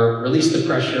 Our Release the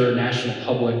Pressure National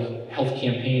Public Health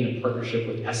Campaign in partnership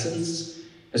with Essence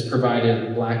has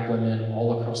provided Black women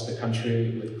all across the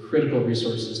country with critical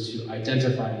resources to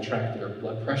identify and track their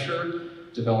blood pressure,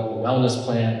 develop a wellness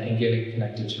plan, and get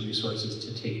connected to resources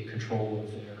to take control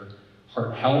of their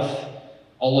heart health.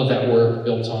 All of that work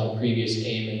built on previous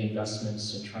AMA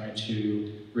investments in trying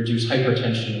to reduce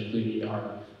hypertension, including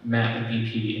our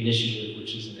MAP-BP initiative,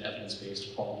 which is an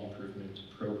evidence-based quality improvement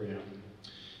program.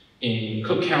 In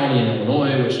Cook County in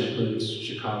Illinois, which includes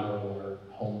Chicago, our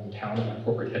hometown and our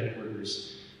corporate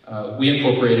headquarters, we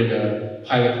incorporated a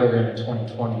pilot program in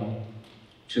 2020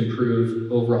 to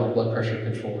improve overall blood pressure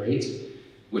control rates,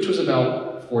 which was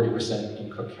about 40% in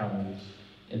Cook County.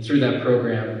 And through that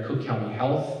program, Cook County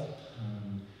Health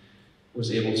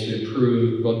was able to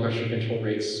improve blood pressure control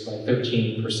rates by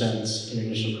 13% in an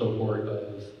initial cohort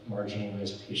of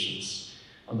marginalized patients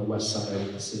on the west side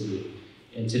of the city.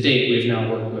 And to date, we've now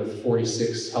worked with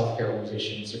 46 healthcare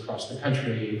organizations across the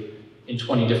country in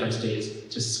 20 different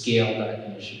states to scale that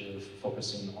initiative,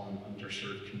 focusing on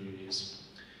underserved communities.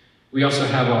 We also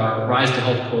have our Rise to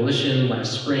Health Coalition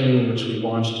last spring, which we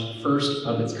launched first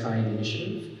of its kind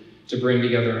initiative to bring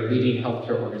together leading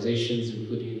healthcare organizations,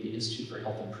 including the Institute for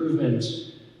Health Improvement,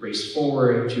 Race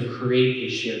Forward, to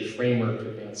create a shared framework to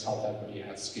advance health equity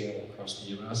at scale across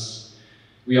the US.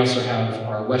 We also have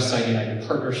our West Side United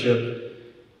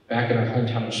Partnership back in our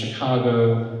hometown of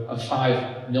Chicago, a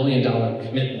 $5 million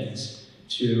commitment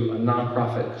to a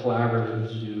nonprofit collaborative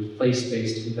to do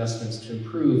place-based investments to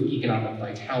improve economic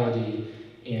vitality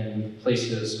in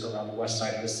places around the west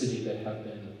side of the city that have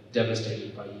been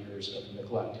devastated by years of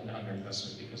neglect and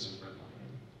underinvestment because of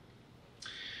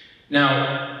redlining.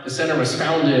 Now, the center was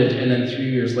founded, and then 3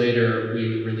 years later,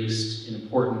 we released an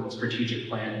important strategic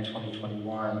plan in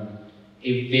 2021,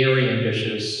 a very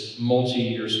ambitious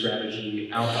multi-year strategy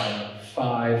outlining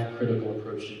 5 critical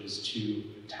approaches to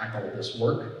tackle this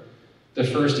work. The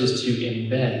first is to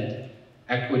embed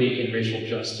equity and racial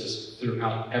justice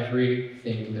throughout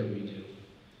everything that we do.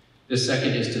 The second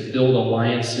is to build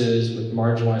alliances with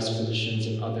marginalized physicians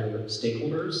and other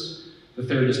stakeholders. The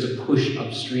third is to push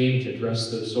upstream to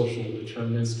address those social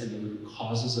determinants and the root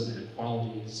causes of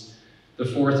inequalities. The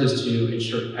fourth is to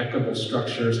ensure equitable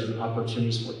structures and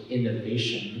opportunities for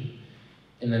innovation.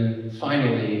 And then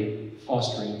finally,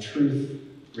 fostering truth,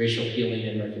 racial healing,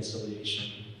 and reconciliation.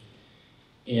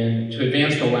 And to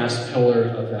advance the last pillar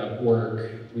of that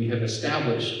work, we have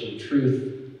established a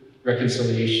Truth,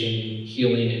 Reconciliation,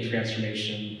 Healing, and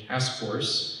Transformation Task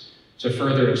Force to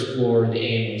further explore the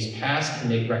AMA's past and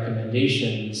make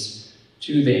recommendations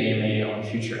to the AMA on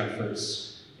future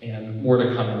efforts, and more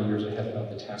to come in the years ahead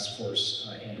about the task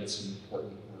force and its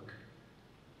important work.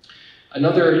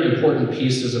 Another important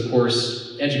piece is, of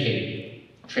course, educating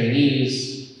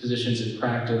trainees, physicians in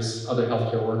practice, other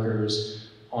healthcare workers,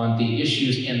 on the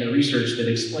issues and the research that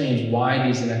explains why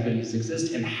these inequities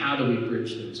exist and how do we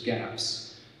bridge those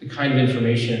gaps. The kind of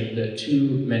information that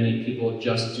too many people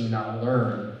just do not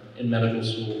learn in medical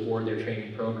school or their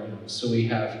training programs. So we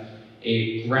have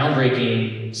a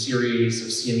groundbreaking series of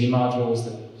CME modules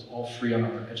that is all free on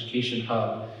our education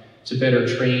hub to better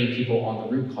train people on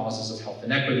the root causes of health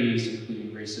inequities,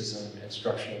 including racism and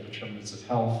structural determinants of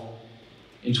health.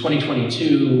 In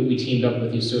 2022, we teamed up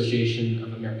with the Association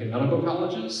of American Medical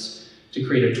Colleges to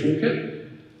create a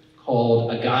toolkit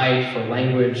called A Guide for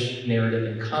Language, Narrative,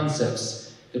 and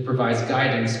Concepts that provides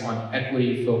guidance on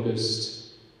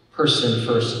equity-focused,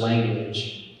 person-first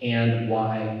language and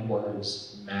why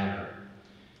words matter.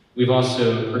 We've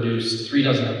also produced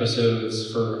 36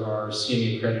 episodes for our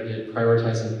CME-accredited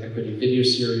Prioritizing Equity video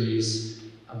series.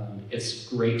 It's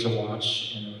great to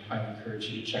watch, and I would highly encourage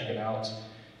you to check it out,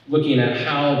 looking at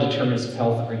how determinants of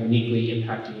health are uniquely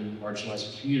impacting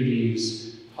marginalized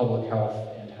communities, public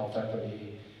health, and health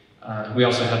equity. We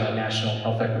also have a National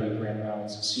Health Equity Grand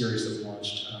Rounds series that we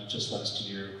launched just last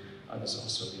year that's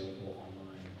also available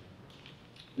online.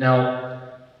 Now,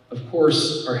 of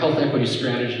course, our health equity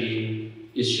strategy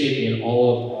is shaping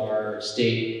all of our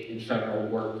state and federal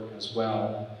work as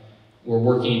well. We're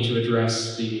working to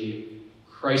address the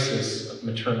crisis of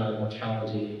maternal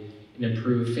mortality and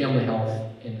improve family health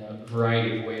in a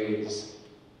variety of ways.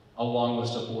 A long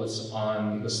list of bullets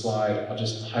on the slide. I'll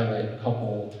just highlight a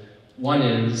couple. One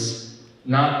is,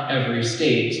 not every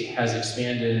state has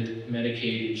expanded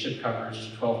Medicaid CHIP coverage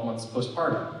to 12 months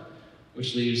postpartum,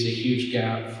 which leaves a huge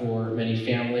gap for many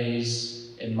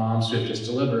families and moms who have just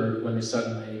delivered when they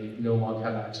suddenly no longer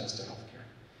have access to healthcare.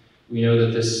 We know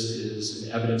that this is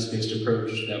an evidence-based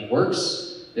approach that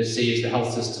works, that saves the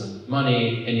health system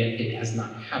money, and yet it has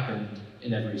not happened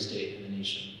in every state in the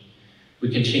nation. We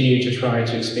continue to try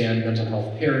to expand mental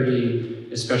health parity,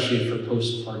 especially for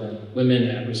postpartum women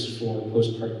at risk for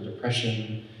postpartum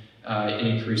depression, and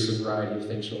increase a variety of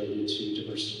things related to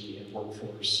diversity in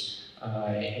workforce.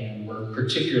 And we're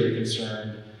particularly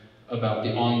concerned about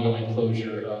the ongoing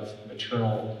closure of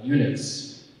maternal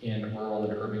units in rural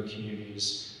and urban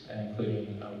communities,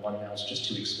 including one announced just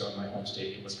 2 weeks ago in my home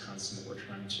state in Wisconsin that we're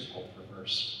trying to help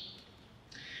reverse.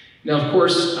 Now, of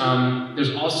course,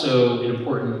 there's also an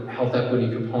important health equity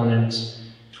component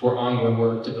to our ongoing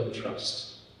work to build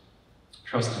trust.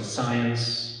 Trust in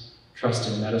science, trust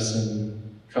in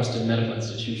medicine, trust in medical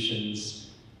institutions,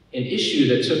 an issue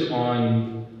that took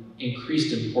on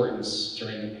increased importance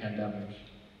during the pandemic.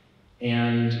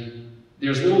 And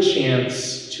there's little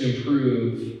chance to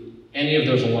improve any of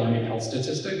those alarming health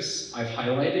statistics I've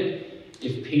highlighted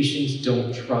if patients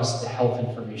don't trust the health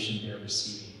information they're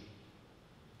receiving.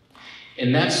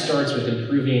 And that starts with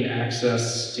improving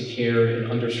access to care in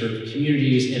underserved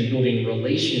communities and building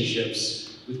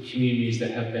relationships with communities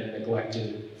that have been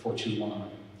neglected for too long.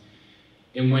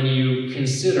 And when you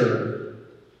consider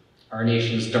our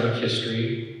nation's dark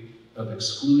history, of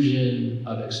exclusion,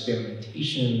 of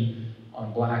experimentation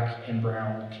on Black and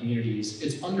brown communities,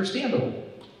 it's understandable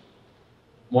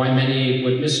why many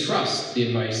would mistrust the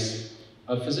advice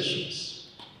of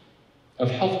physicians, of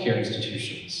healthcare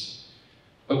institutions.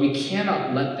 But we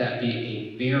cannot let that be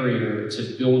a barrier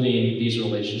to building these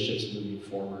relationships moving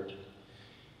forward.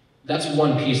 That's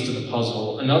one piece to the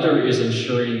puzzle. Another is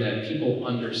ensuring that people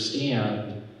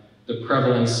understand the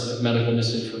prevalence of medical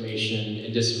misinformation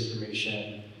and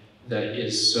disinformation that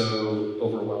is so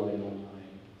overwhelming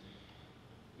online.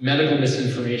 Medical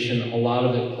misinformation, a lot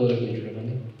of it politically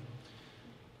driven,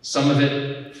 some of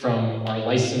it from our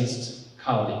licensed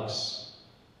colleagues,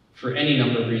 for any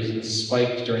number of reasons,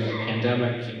 spiked during the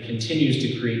pandemic and continues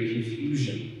to create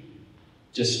confusion,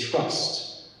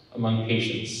 distrust among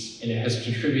patients, and it has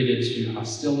contributed to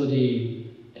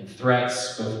hostility and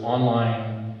threats, both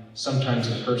online, sometimes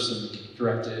in person,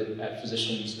 directed at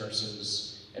physicians,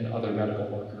 nurses, and other medical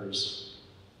workers.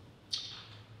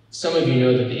 Some of you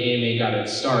know that the AMA got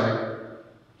its start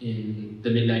in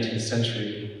the mid-19th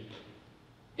century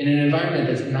in an environment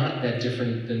that's not that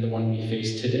different than the one we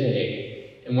face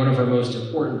today. And one of our most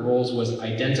important roles was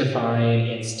identifying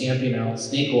and stamping out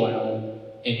snake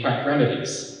oil and quack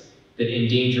remedies that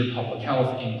endanger public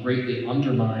health and greatly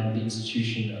undermine the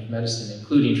institution of medicine,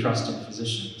 including trust in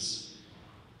physicians.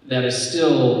 That is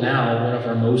still now one of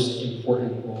our most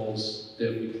important roles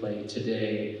that we play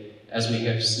today, as we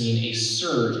have seen a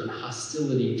surge in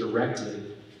hostility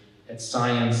directed at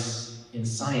science and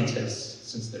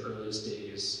scientists since the earliest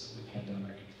days of the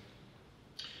pandemic.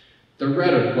 The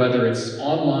rhetoric, whether it's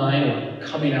online or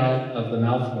coming out of the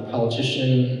mouth of a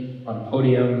politician on a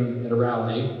podium at a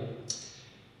rally,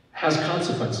 has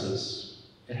consequences.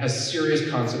 It has serious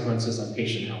consequences on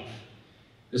patient health.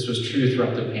 This was true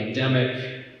throughout the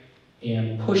pandemic,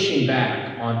 and pushing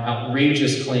back on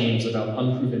outrageous claims about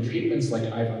unproven treatments like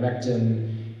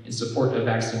ivermectin in support of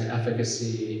vaccine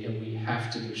efficacy, and we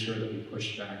have to make sure that we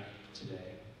push back today.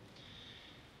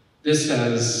 This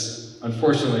has,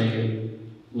 unfortunately,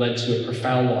 led to a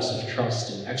profound loss of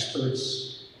trust in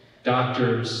experts,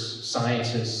 doctors,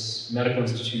 scientists, medical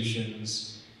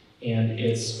institutions, and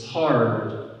it's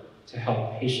hard to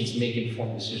help patients make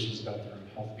informed decisions about their own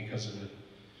health because of it.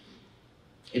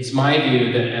 It's my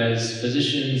view that as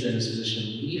physicians and as physician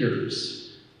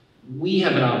leaders, we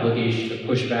have an obligation to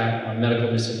push back on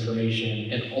medical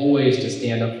misinformation and always to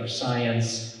stand up for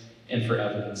science and for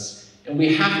evidence. And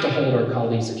we have to hold our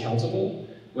colleagues accountable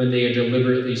when they are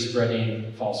deliberately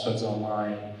spreading falsehoods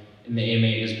online. And the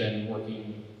AMA has been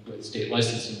working with state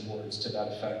licensing boards to that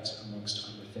effect, amongst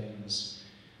other things.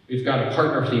 We've got to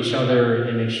partner with each other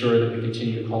and make sure that we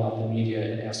continue to call out the media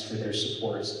and ask for their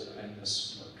support in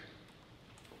this work.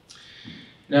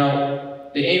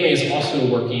 Now, the AMA is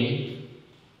also working,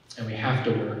 and we have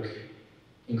to work,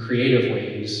 in creative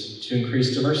ways to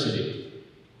increase diversity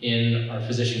in our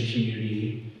physician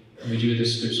community. And we do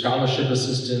this through scholarship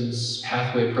assistance,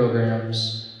 pathway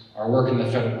programs, our work in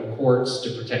the federal courts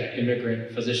to protect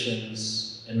immigrant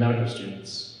physicians and medical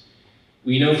students.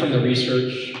 We know from the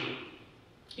research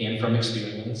and from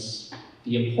experience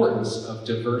the importance of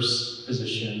diverse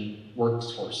physician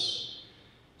workforce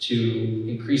to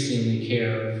increasing the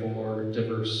care for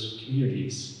diverse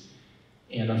communities.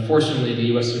 And unfortunately,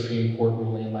 the US Supreme Court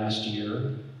ruling last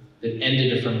year that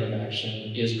ended affirmative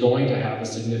action is going to have a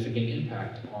significant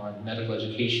impact on medical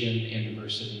education and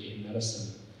diversity in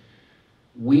medicine.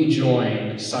 We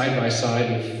joined side by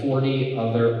side with 40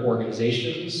 other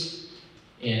organizations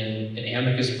in an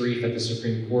amicus brief at the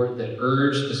Supreme Court that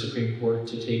urged the Supreme Court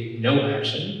to take no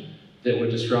action that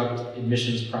would disrupt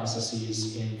admissions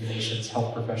processes in the nation's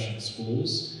health professional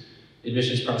schools,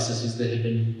 admissions processes that have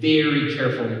been very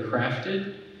carefully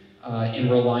crafted in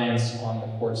reliance on the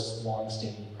court's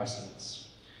long-standing precedents.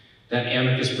 That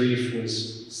amicus brief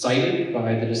was cited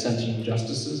by the dissenting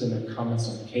justices in their comments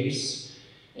on the case,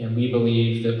 and we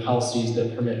believe that policies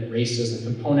that permit race as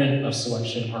a component of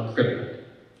selection are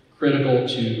critical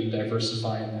to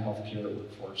diversifying the healthcare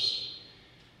workforce.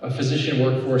 A physician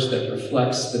workforce that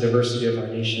reflects the diversity of our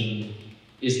nation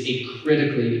is a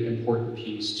critically important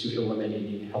piece to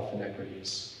eliminating health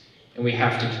inequities. And we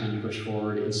have to continue to push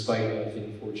forward in spite of the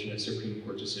unfortunate Supreme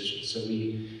Court decision. So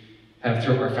we have,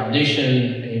 through our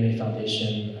foundation, AMA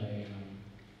Foundation,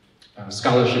 a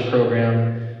scholarship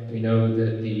program. We know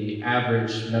that the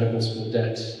average medical school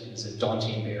debt is a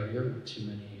daunting barrier to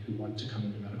many who want to come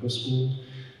into medical school.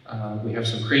 We have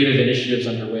some creative initiatives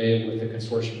underway with a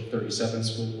consortium of 37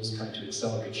 schools trying to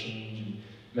accelerate change in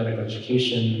medical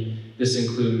education. This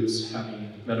includes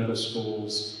having medical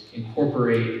schools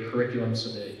incorporate curriculum so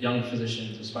that young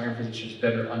physicians, aspiring physicians,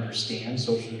 better understand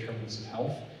social determinants of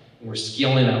health And we're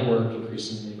scaling that work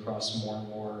increasingly across more and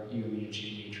more UME and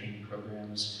GED training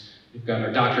programs. We've got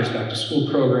our Doctors Back to School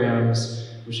programs,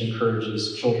 which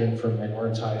encourages children from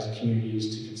minoritized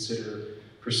communities to consider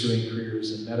pursuing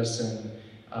careers in medicine,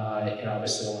 and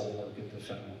obviously a lot of work at the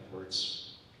federal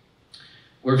courts.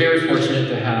 We're very fortunate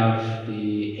to have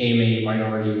the AMA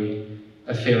Minority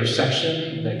Affairs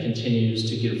section that continues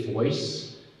to give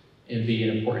voice and be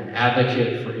an important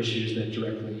advocate for issues that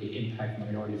directly impact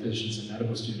minority physicians and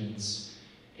medical students.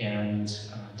 And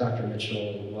Dr.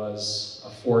 Mitchell was a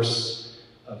force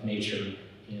of nature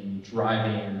in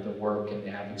driving the work and the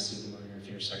advocacy of the minority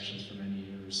affairs sections for many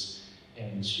years.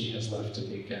 And she has left a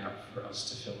big gap for us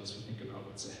to fill as we think about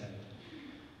what's ahead.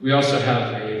 We also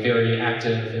have a very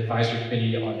active advisory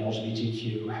committee on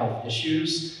LGBTQ health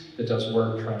issues that does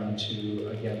work trying to,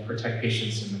 again, protect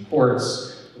patients in the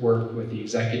courts, work with the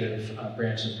executive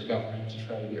branch of the government to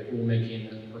try to get rulemaking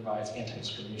that provides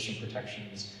anti-discrimination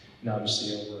protections, and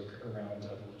obviously our work around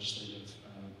the legislative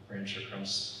branch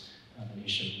across the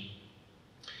nation.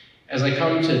 As I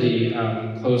come to the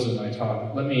close of my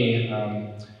talk, let me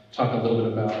talk a little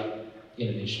bit about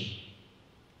innovation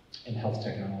and health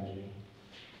technology.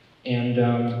 And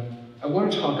I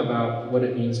want to talk about what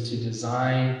it means to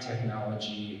design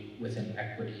technology with an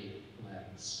equity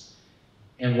lens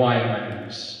and why it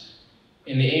matters.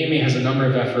 And the AMA has a number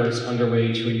of efforts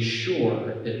underway to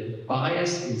ensure that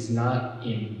bias is not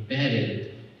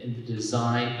embedded in the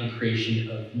design and creation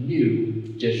of new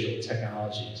digital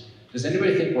technologies. Does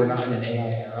anybody think we're not in an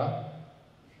AI era?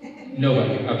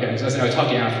 Nobody. Okay, so I was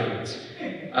talking afterwards.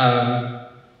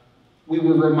 We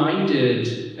were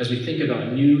reminded, as we think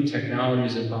about new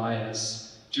technologies and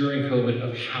bias during COVID,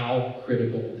 of how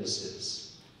critical this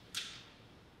is.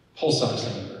 Pulse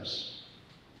oximeters.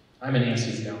 I'm an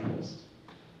anesthesiologist.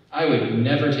 I would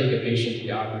never take a patient to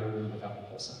the operating room without a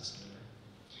pulse oximeter.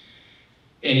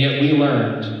 And yet we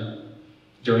learned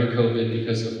during COVID,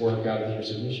 because of work out of the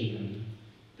University of Michigan,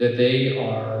 that they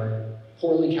are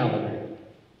poorly calibrated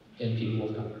in people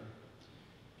of color.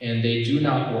 And they do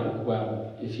not work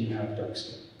well if you have dark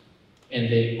skin.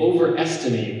 And they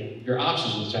overestimate your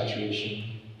oxygen saturation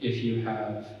if you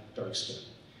have dark skin.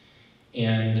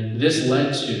 And this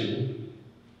led to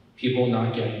people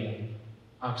not getting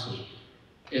oxygen.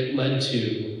 It led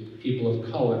to people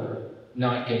of color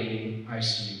not getting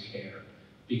ICU care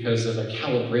because of a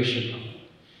calibration problem.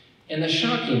 And the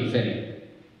shocking thing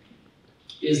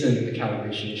isn't the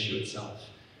calibration issue itself.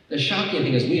 The shocking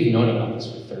thing is we've known about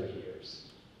this for 30 years.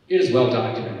 It is well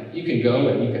documented. You can go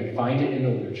and you can find it in the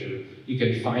literature. You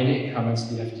can find it in comments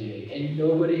to the FDA, and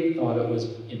nobody thought it was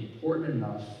important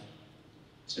enough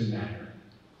to matter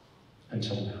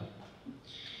until now.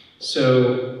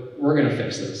 So we're gonna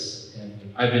fix this.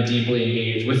 And I've been deeply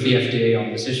engaged with the FDA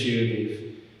on this issue.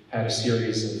 They've had a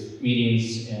series of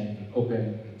meetings and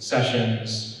open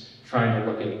sessions trying to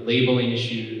look at labeling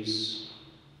issues,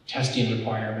 testing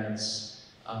requirements.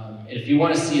 And if you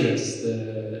want to see this,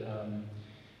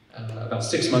 about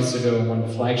 6 months ago in one of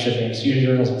the flagship anesthesia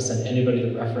journals, I'll send anybody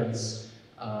the reference.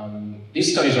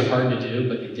 These studies are hard to do,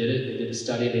 but they did it. They did a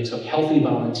study. They took healthy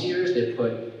volunteers. They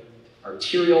put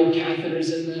arterial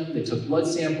catheters in them. They took blood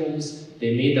samples.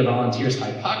 They made the volunteers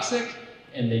hypoxic,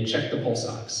 and they checked the pulse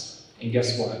ox. And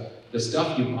guess what? The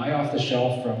stuff you buy off the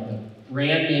shelf from the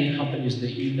brand name companies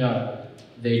that you know,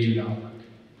 they do not work.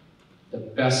 The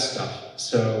best stuff.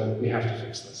 So we have to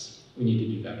fix this. We need to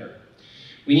do better.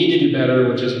 We need to do better,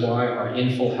 which is why our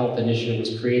In-Full Health Initiative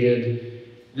was created.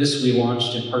 This we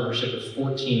launched in partnership with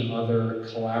 14 other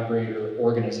collaborator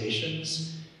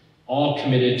organizations, all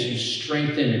committed to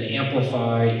strengthen and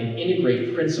amplify and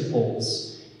integrate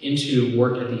principles into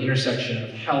work at the intersection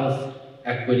of health,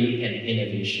 equity, and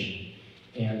innovation.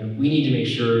 And we need to make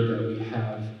sure that we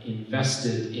have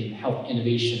invested in health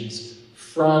innovations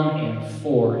from and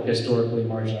for historically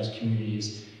marginalized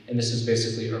communities. And this is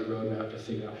basically a roadmap to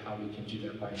figure out how we can do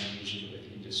that by engaging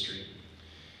with industry.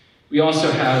 We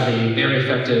also have a very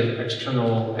effective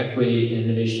external equity and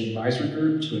innovation advisory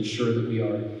group to ensure that we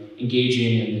are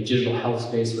engaging in the digital health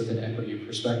space with an equity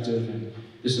perspective. And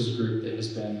this is a group that has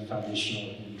been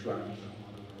foundational in driving a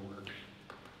lot of our work.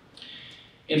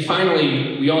 And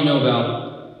finally, we all know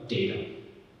about data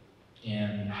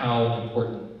and how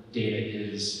important data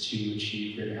is to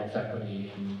achieve greater health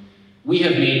equity. And we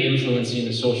have made influencing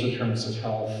the social determinants of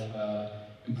health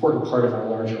an important part of our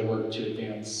larger work to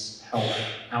advance health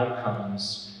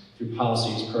outcomes through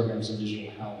policies, programs, and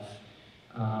digital health.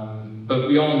 But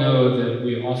we all know that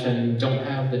we often don't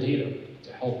have the data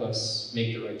to help us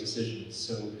make the right decisions.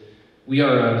 So we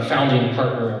are a founding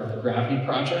partner of the Gravity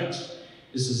Project.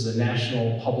 This is a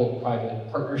national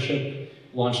public-private partnership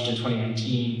launched in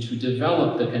 2019 to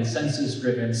develop the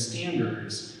consensus-driven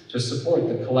standards to support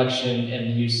the collection and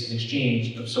the use and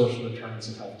exchange of social determinants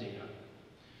of health data.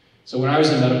 So when I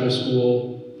was in medical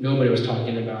school, nobody was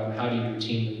talking about how do you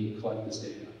routinely collect this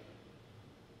data.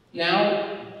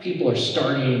 Now, people are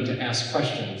starting to ask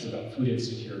questions about food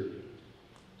insecurity.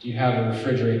 Do you have a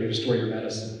refrigerator to store your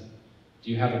medicine?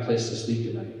 Do you have a place to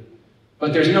sleep tonight?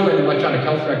 But there's no electronic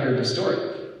health record to store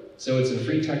it. So it's a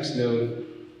free text note,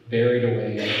 buried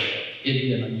away,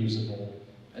 hidden and unusable,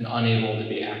 and unable to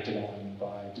be acted on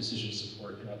by decision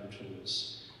support and other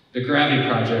tools. The Gravity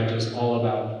Project is all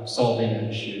about solving that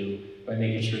issue by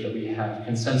making sure that we have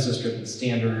consensus-driven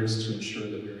standards to ensure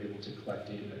that we're able to collect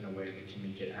data in a way that can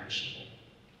make it actionable.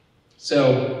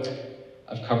 So,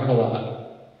 I've covered a lot.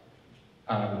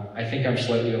 I think I'm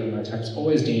slightly over my time. It's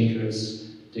always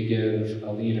dangerous to give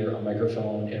a leader a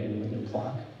microphone and ruin their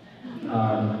clock.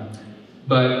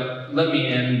 But let me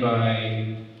end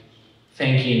by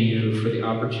thanking you for the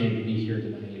opportunity to be here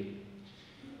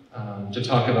tonight, to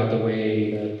talk about the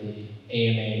way that the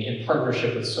AMA, in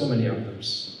partnership with so many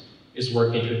others, is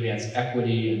working to advance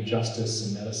equity and justice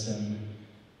in medicine.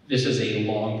 This is a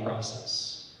long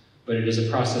process, but it is a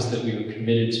process that we are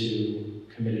committed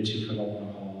to for the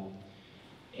long haul.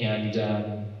 And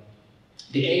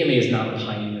the AMA is not a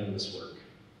pioneer in this work.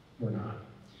 We're not.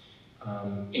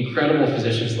 Incredible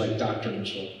physicians like Dr.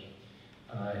 Mitchell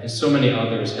and so many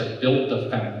others have built the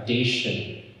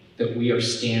foundation that we are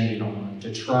standing on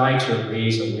to try to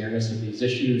raise awareness of these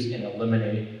issues and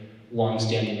eliminate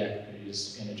longstanding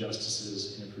equities and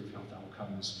injustices and improve health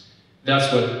outcomes.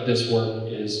 That's what this work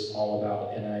is all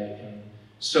about, and I am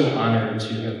so honored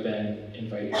to have been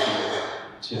invited here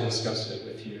to discuss it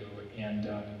with you. And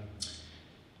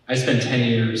I spent 10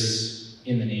 years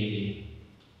in the Navy,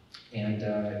 and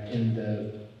in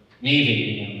the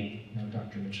Navy, you know,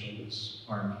 Dr. Mitchell was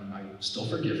Army, and I still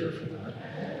forgive her for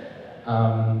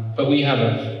that. But we have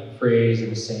a phrase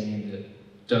and a saying that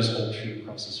does hold true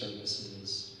across the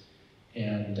services.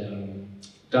 And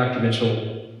Dr.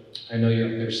 Mitchell, I know you're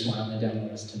up there smiling down on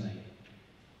us tonight,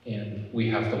 and we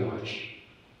have to watch.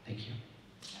 Thank you.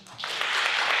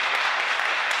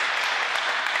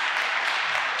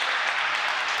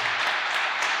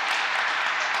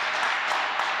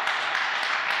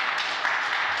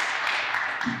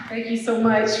 Thank you so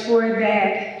much for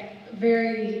that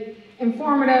very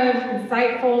informative,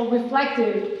 insightful,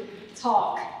 reflective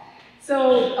talk.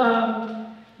 So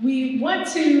we want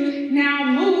to now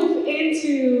move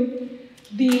into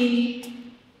the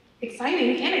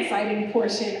exciting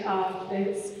portion of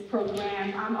this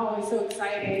program. I'm always so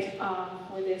excited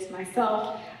for this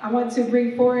myself. I want to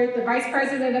bring forward the Vice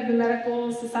President of the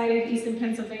Medical Society of Eastern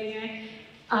Pennsylvania,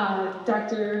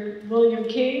 Dr. William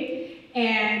King,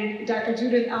 and Dr.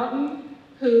 Judith Alton,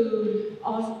 who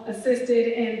also assisted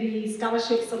in the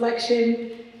scholarship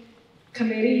selection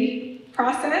committee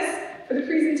process for the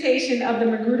presentation of the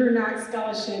Magruder-Knox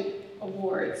Scholarship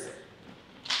Awards.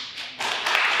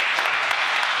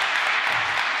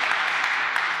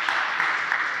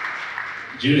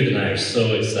 Judith and I are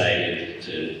so excited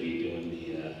to be doing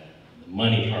the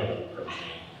money part of the program.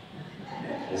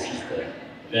 This is the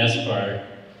best part,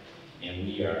 and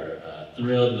we are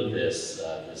thrilled with this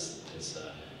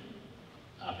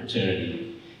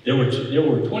opportunity. There were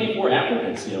 24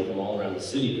 applicants, from all around the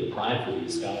city that applied for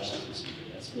these scholarships this year.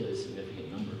 That's really a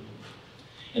significant number.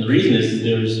 And the reason is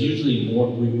there's usually more.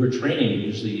 We're training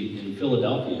usually in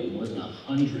Philadelphia more than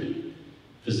 100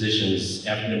 physicians,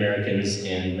 African Americans,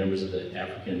 and members of the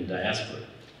African diaspora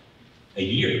a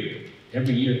year.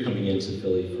 Every year coming into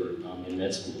Philly for in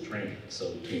med school training.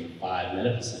 So between the 5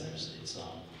 medical centers,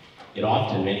 it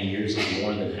often, many years, is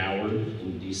more than Howard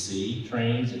in DC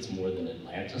trains. It's more than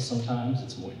Atlanta sometimes.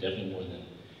 It's definitely more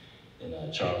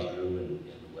than Charles Drew and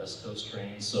the West Coast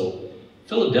trains. So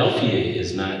Philadelphia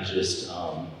is not just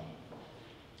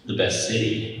the best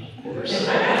city, of course,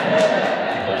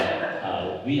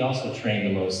 but we also train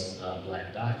the most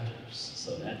Black doctors.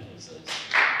 So that makes us.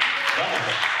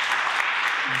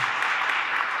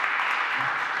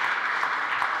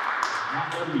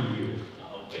 Not every year.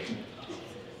 Okay.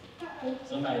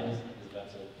 Somebody is about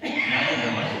to.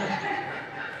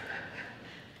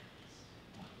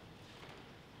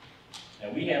 And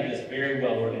we have this very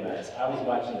well organized. I was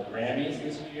watching the Grammys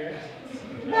this year.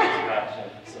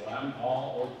 So I'm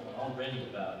all ready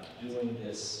about doing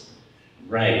this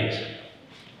right.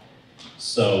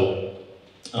 So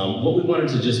what we wanted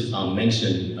to just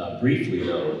mention briefly,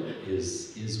 though,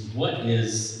 is what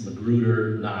is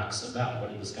Magruder-Knox about?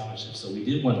 What are the scholarships? So we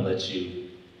did want to let you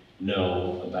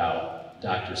know about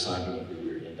Dr. Sandra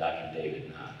Magruder and Dr.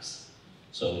 David Knox.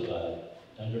 So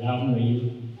Dr. Houghton, are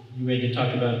you ready to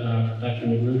talk about Dr.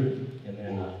 Magruder? And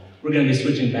then we're going to be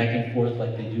switching back and forth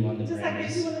like they do on the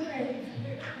Grammys.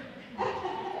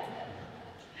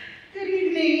 Good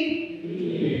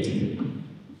evening.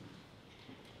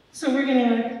 So we're going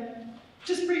to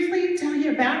just briefly tell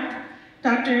you about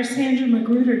Dr. Sandra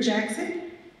Magruder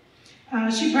Jackson.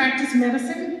 She practiced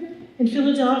medicine in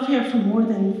Philadelphia for more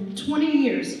than 20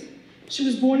 years. She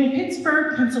was born in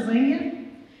Pittsburgh, Pennsylvania,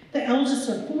 the eldest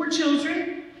of 4 children.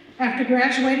 After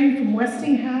graduating from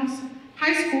Westinghouse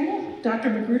High School, Dr.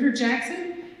 Magruder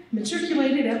Jackson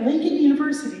matriculated at Lincoln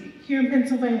University here in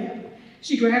Pennsylvania.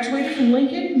 She graduated from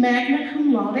Lincoln magna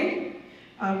cum laude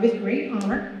with great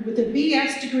honor with a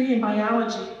BS degree in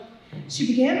biology. She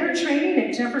began her training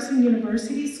at Jefferson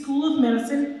University School of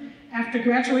Medicine after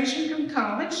graduation from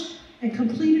college and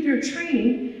completed her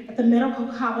training at the Medical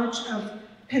College of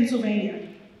Pennsylvania.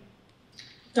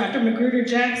 Dr. Magruder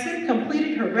Jackson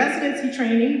completed her residency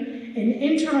training in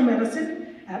internal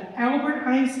medicine at Albert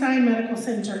Einstein Medical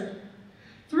Center.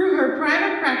 Through her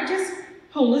private practice,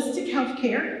 holistic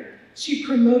healthcare, she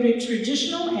promoted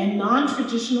traditional and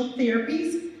non-traditional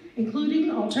therapies,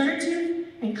 including alternative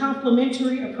and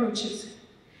complementary approaches.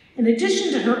 In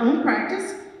addition to her own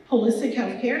practice, holistic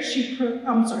healthcare,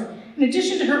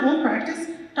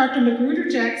 Dr. Magruder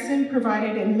Jackson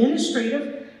provided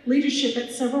administrative leadership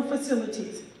at several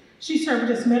facilities. She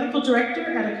served as medical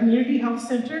director at a community health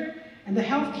center and the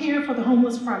Health Care for the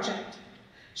Homeless Project.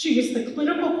 She was the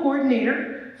clinical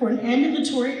coordinator for an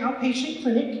ambulatory outpatient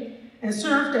clinic and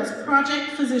served as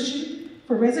project physician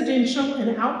for residential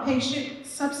and outpatient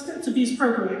substance abuse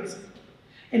programs.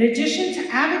 In addition to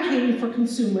advocating for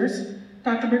consumers,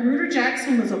 Dr. Magruder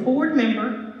Jackson was a board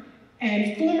member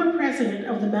and former president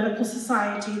of the Medical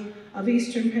Society of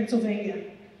Eastern Pennsylvania,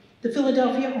 the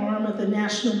Philadelphia arm of the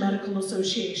National Medical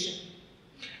Association.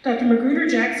 Dr. Magruder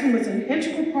Jackson was an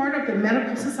integral part of the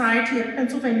Medical Society of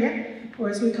Pennsylvania, or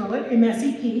as we call it,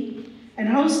 MSEP, and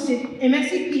hosted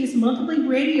MSEP's monthly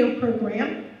radio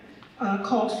program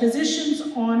called Physicians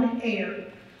on Air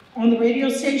on the radio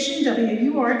station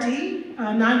WURD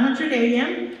 900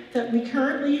 AM that we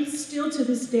currently still to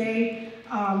this day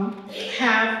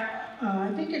have,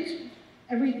 I think it's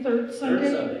every third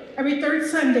Sunday. Every third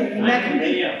Sunday. And 900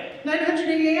 AM. 900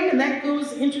 AM, and that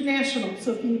goes international,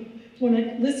 so if you want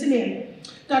to listen in.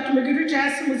 Dr. Magruder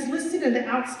Jackson was listed in the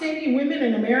Outstanding Women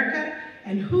in America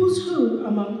and Who's Who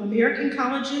among American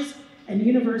colleges and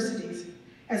universities.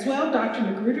 As well, Dr.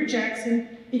 Magruder Jackson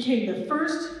became the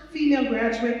first female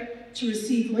graduate to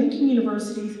receive Lincoln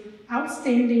University's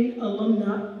Outstanding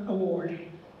Alumna Award.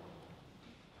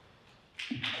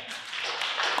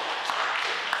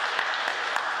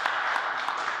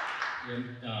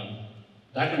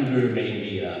 Dr. Magruder made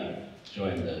me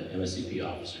join the MSCP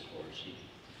officer corps. She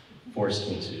forced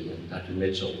me to, and Dr.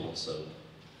 Mitchell also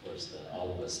forced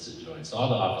all of us to join. So all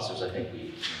the officers, I think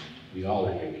we all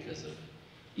are here because of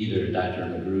either Dr.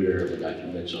 Magruder or Dr.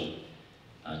 Mitchell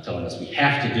telling us we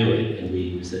have to do it, and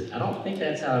we said, I don't think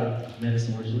that's how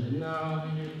medicine works. We said, no,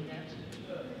 you have to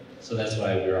do it. So that's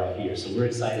why we're all here. So we're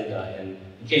excited, and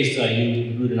in case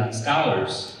you Magruder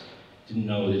scholars didn't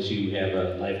know that you have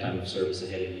a lifetime of service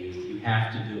ahead of you, you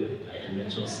have to do it. Dr.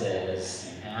 Mitchell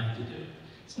says you have to do it.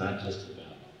 It's not just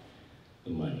about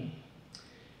the money.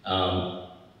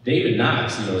 David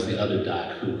Knox, is the other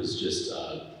doc who was just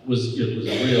was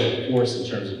a real force in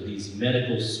terms of these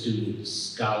medical student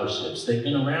scholarships. They've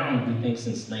been around, we think,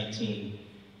 since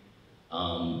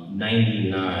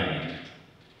 1999.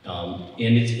 But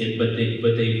they've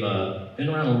been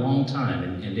around a long time,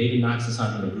 and David Knox and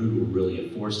Sandra Magruder were really a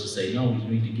force to say, no, we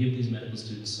need to give these medical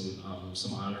students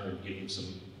some honor and give them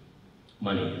some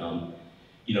money.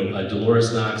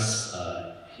 Dolores Knox,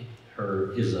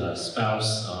 his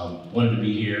spouse, wanted to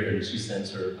be here, and she sends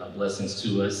her blessings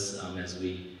to us as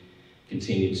we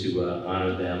continue to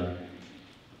honor them.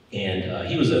 And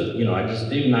he was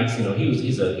David Knox, he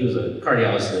was a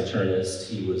cardiologist and internist.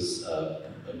 He was a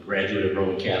graduate of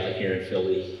Roman Catholic here in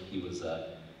Philly. He was an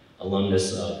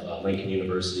alumnus of Lincoln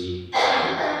University,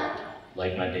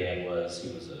 like my dad was. He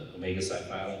was an Omega Psi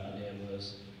Phi, like my dad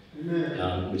was.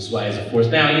 Which is why he's a force.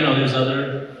 Now, there's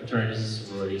other fraternities,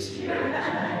 sororities here.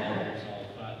 There's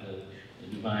all the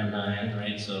Divine Nine,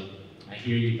 right? So I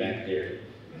hear you back there.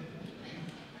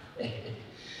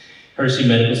 Hershey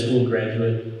Medical School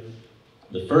graduate,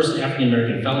 the first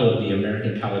African-American fellow of the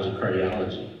American College of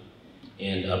Cardiology,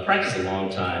 and practiced a long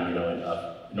time, in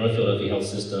North Philadelphia Health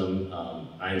System,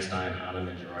 Einstein, Hahnemann,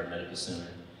 and Girard Medical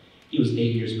Center. He was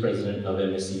 8 years president of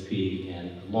MSCP and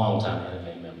a long-time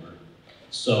NMA member.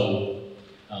 So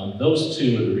those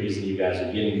two are the reason you guys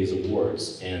are getting these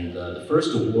awards. And the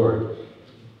first award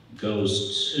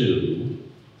goes to,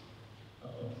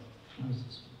 how is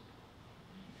this?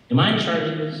 Am I in charge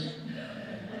of this?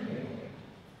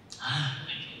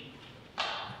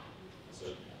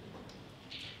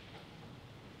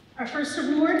 Our first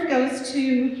award goes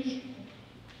to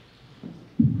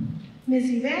Ms.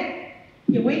 Yvette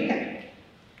Yaweka.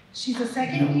 She's a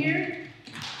second year.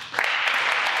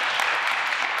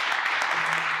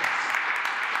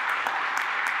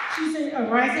 She's a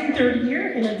rising third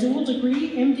year in a dual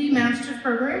degree MD master's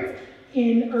program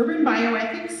in urban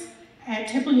bioethics at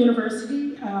Temple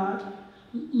University,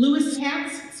 Lewis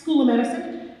Katz School of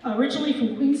Medicine. Originally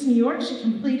from Queens, New York, she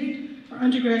completed her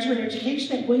undergraduate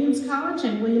education at Williams College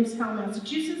in Williamstown,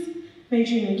 Massachusetts,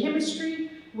 majoring in chemistry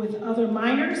with other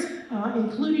minors,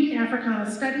 including Africana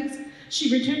Studies.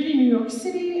 She returned to New York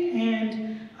City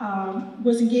and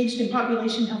was engaged in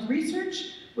population health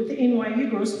research with the NYU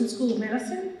Grossman School of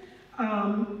Medicine.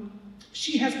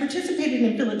 She has participated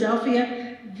in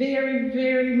Philadelphia very,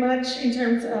 very much in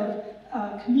terms of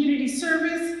community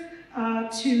service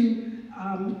to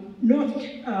North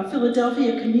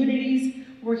Philadelphia communities,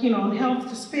 working on health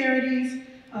disparities.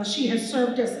 She has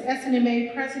served as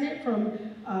SNMA president from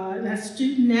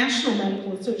Student National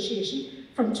Medical Association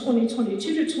from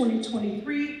 2022 to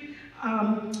 2023.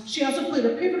 She also played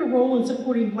a pivotal role in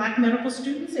supporting Black medical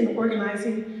students in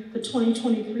organizing the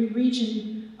 2023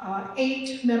 Region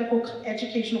 8 Medical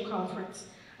Educational Conference.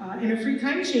 In her free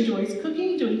time, she enjoys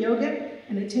cooking, doing yoga,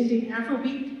 and attending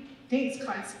Afrobeat dance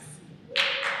classes.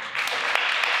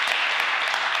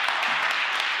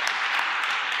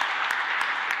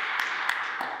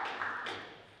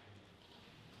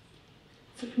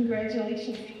 So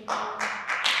congratulations.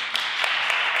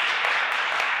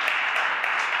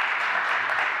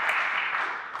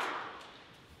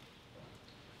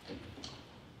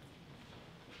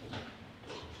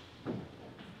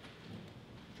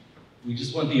 We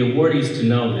just want the awardees to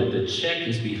know that the check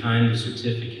is behind the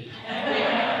certificate.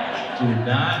 Do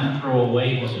not throw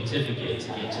away the certificate to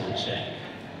get to the check.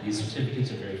 These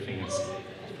certificates are very fancy.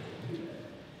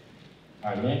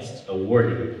 Our next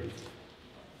awardee,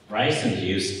 Bryson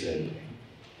Houston,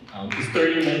 is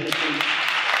third-year medical student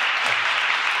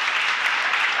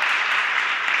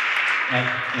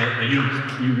at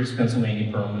University of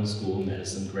Pennsylvania Perelman School of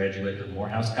Medicine, graduate of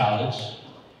Morehouse College,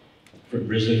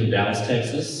 originally from Dallas,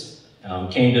 Texas.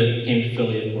 Came to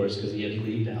Philly, of course, because he had to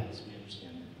leave Dallas, we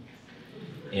understand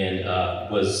that.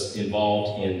 And was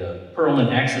involved in the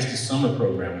Perelman Access to Summer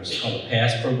program, which is called the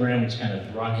PASS program, which kind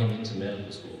of brought him into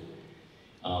medical school.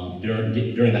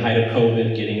 During the height of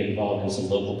COVID, getting involved in some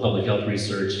local public health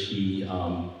research, he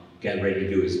got ready to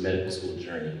do his medical school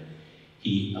journey.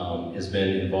 He has been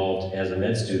involved as a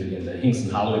med student in the Hinkson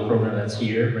Holloway program that's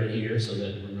here, right here, so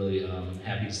that we're really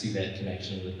happy to see that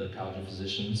connection with the College of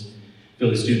Physicians.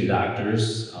 Philly Student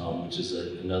Doctors, which is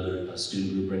another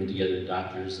student group bringing together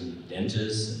doctors and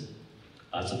dentists and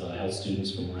lots of health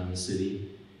students from around the city.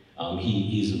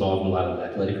 He's involved in a lot of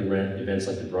athletic events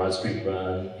like the Broad Street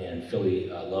Run and Philly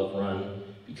Love Run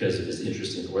because of his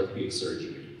interest in orthopedic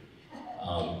surgery.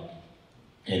 From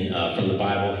the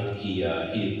Bible,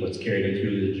 what's carried him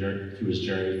through his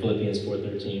journey, Philippians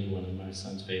 4:13, one of my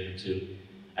son's favorite too.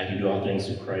 I can do all things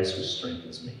through Christ who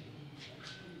strengthens me.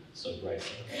 So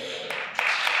Bryson.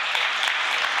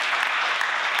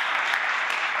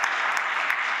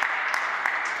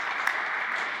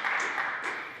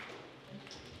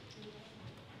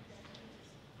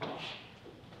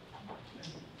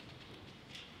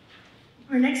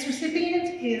 Our next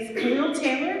recipient is Khalil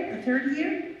Taylor, a third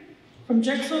year, from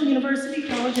Drexel University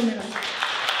College of Medicine.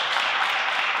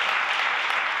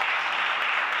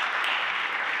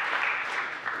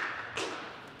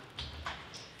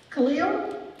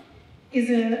 Khalil is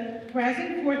a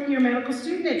rising fourth-year medical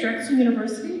student at Drexel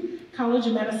University College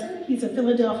of Medicine. He's a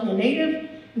Philadelphia native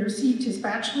and received his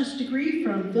bachelor's degree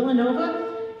from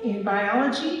Villanova in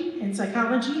biology and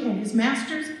psychology and his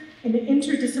master's in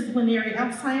interdisciplinary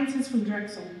health sciences from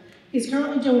Drexel. He's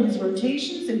currently doing his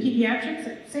rotations in pediatrics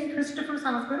at St. Christopher's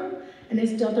Hospital and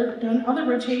has done other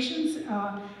rotations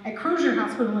at Crozier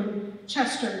Hospital in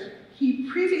Chester. He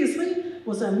previously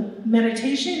was a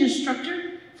meditation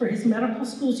instructor for his medical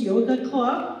school's yoga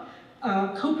club,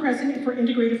 co-president for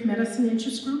Integrative Medicine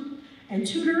Interest Group, and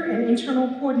tutor and internal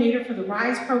coordinator for the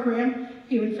RISE program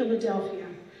here in Philadelphia.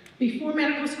 Before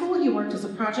medical school, he worked as a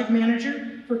project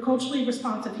manager for culturally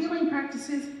responsive healing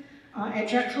practices at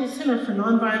Drexel Center for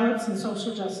Nonviolence and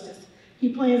Social Justice. He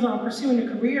plans on pursuing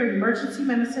a career in emergency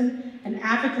medicine and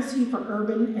advocacy for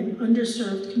urban and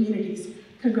underserved communities.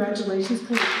 Congratulations,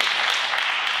 Khalil.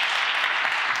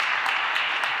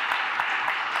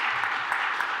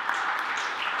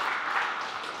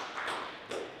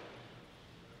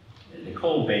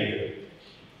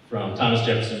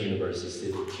 Thomas Jefferson University,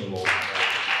 Sidney Kimmel.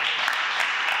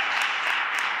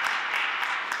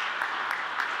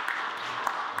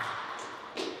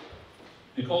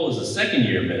 Nicole is a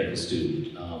second-year medical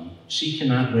student. She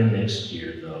cannot win next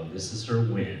year, though. This is her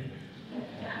win.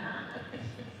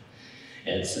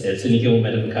 At Sidney Kimmel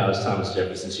Medical College, Thomas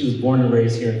Jefferson. She was born and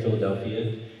raised here in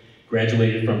Philadelphia,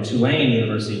 graduated from Tulane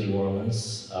University in New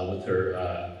Orleans with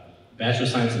her Bachelor of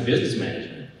Science in Business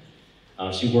Management.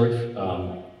 She worked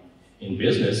in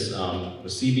business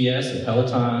with CBS and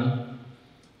Peloton,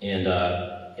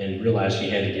 and realized she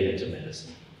had to get into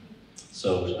medicine.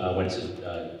 So went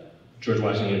to George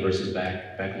Washington University's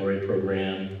baccalaureate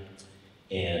program,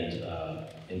 and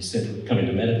since coming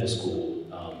to medical school,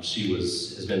 she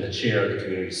has been the chair of the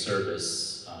community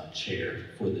service chair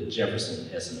for the Jefferson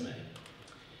SNMA.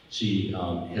 She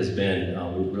has been,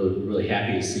 we're really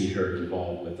happy to see her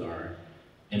involved with our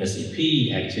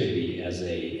MSCP activity as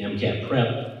a MCAT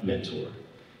prep mentor.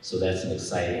 So that's an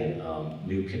exciting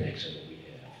new connection that we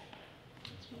have.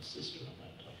 That's my sister I'm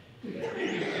not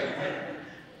talking.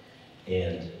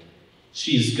 And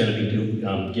she's going to be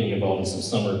getting involved in some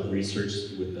summer research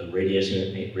with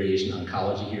radiation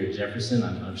oncology here at Jefferson.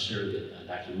 I'm sure that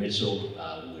Dr. Mitchell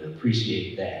would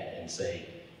appreciate that and say,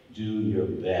 do your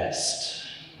best.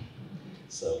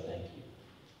 So thank you.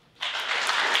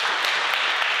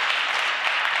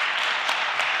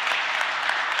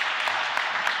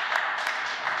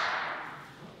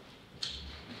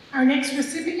 Our next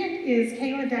recipient is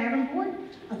Kayla Davenport,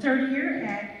 a third year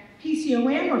at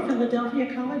PCOM, or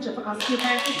Philadelphia College of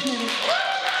Osteopathic Medicine.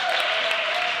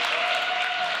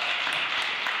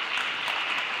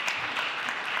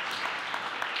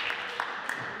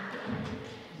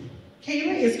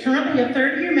 Kayla is currently a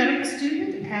third-year medical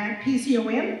student at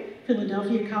PCOM,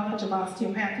 Philadelphia College of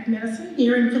Osteopathic Medicine,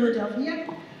 here in Philadelphia.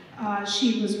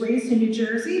 She was raised in New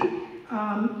Jersey.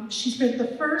 She spent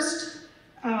the first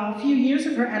few years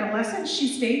of her adolescence, she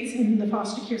states, in the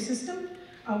foster care system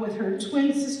with her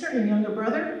twin sister and younger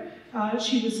brother.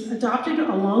 She was adopted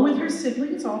along with her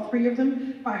siblings, all three of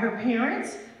them, by her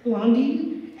parents,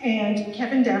 Blondine and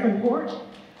Kevin Davenport.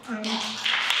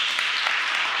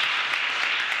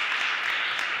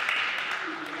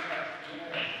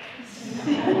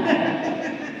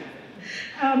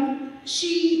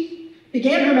 She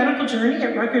began her medical journey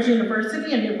at Rutgers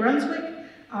University in New Brunswick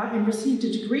and received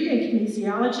a degree in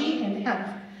kinesiology and health.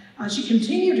 She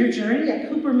continued her journey at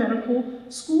Cooper Medical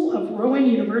School of Rowan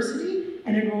University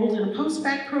and enrolled in a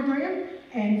post-bac program,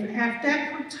 and at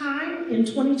that time in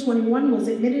 2021 was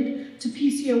admitted to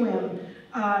PCOM.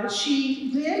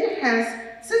 She then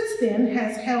since then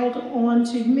has held on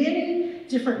to many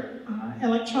different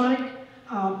electronic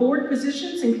board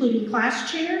positions, including class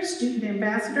chair, student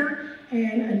ambassador,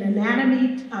 and an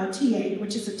anatomy TA,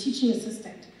 which is a teaching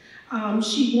assistant.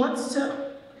 She wants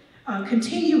to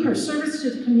continue her service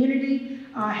to the community,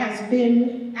 has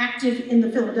been active in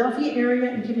the Philadelphia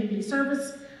area in community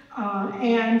service,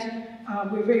 and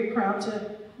we're very proud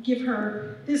to give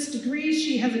her this degree.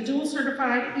 She has a dual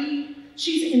certified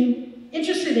she's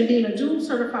interested in being a dual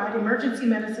certified emergency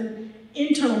medicine,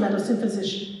 internal medicine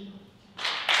physician.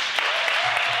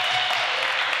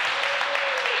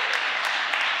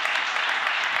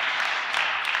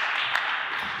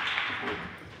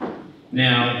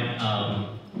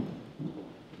 Now,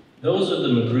 those are the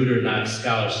Magruder-Knox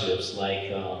scholarships, like,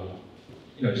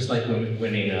 just like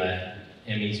winning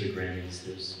Emmys or Grammys.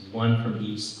 There's one from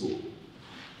each school.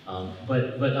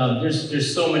 But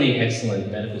there's so many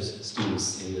excellent medical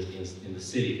students in the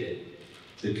city that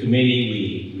the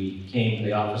committee, we came to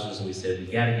the officers and we said, we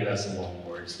got to give out some more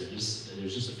awards.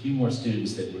 There's just a few more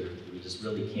students that we just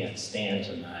really can't stand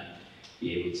to not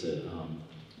be able to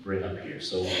bring up here.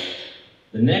 So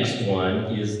the next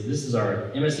one this is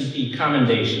our MSCP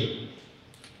commendation,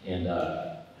 and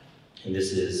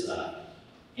this is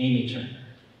Amy Turner.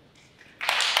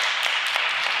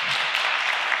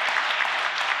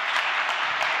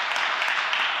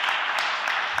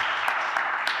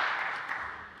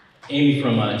 Amy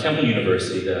from Temple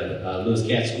University, the Lewis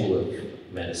Katz School of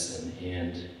Medicine,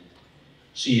 and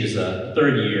she is a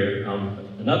third year,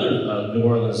 another New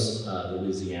Orleans,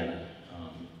 Louisiana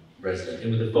resident,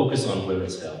 and with a focus on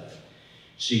women's health.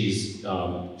 She's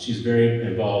very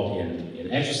involved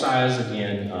in exercise,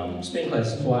 again, spin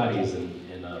classes, Pilates,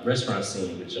 and restaurant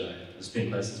scene, which the spin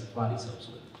classes Pilates helps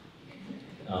with.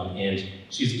 And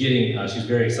she's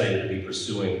very excited to be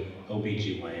pursuing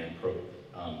OBGYN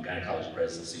gynecology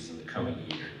residencies in the coming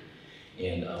year.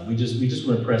 And we just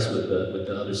were impressed with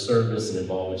the other service and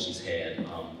involvement she's had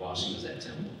while she was at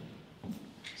Temple.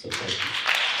 So thank you.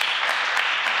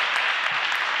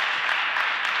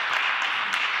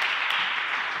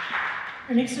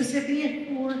 Our next recipient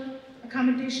for a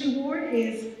commendation award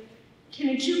is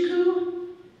Kenechukwu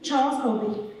Charles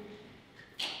Obi.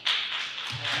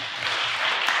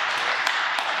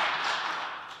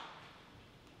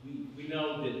 We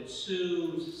know that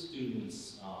 2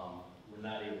 students were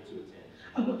not able to attend.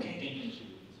 Oh, okay.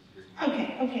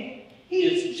 Okay.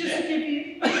 He's just to give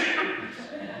you,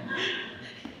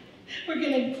 we're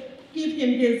going to give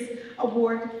him his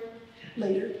award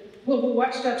later. We'll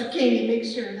watch Dr. King and make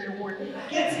sure that award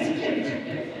gets to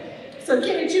Kenechukwu. So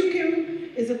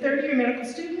Kenechukwu is a 3rd-year medical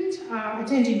student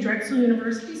attending Drexel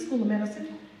University School of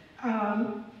Medicine.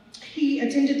 He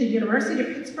attended the University of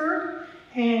Pittsburgh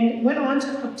and went on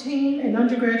to obtain an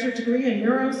undergraduate degree in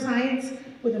neuroscience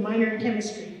with a minor in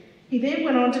chemistry. He then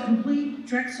went on to complete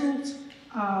Drexel's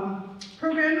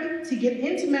program to get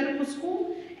into medical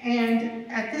school, and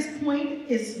at this point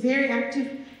is very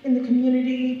active in the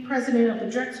community, president of the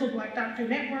Drexel Black Doctor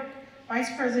Network, vice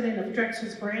president of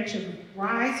Drexel's branch of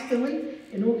RISE Philly,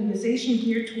 an organization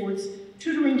geared towards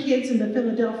tutoring kids in the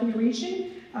Philadelphia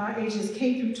region, ages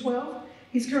K through 12.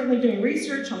 He's currently doing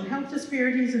research on health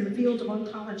disparities in the field of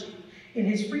oncology. In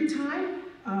his free time,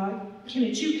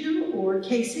 Kenechukwu, or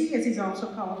KC as he's also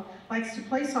called, likes to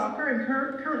play soccer and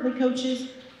currently coaches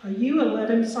a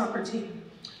U11 soccer team.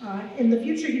 In the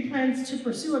future, he plans to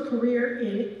pursue a career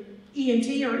in ENT,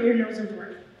 or ear, nose, and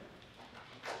throat.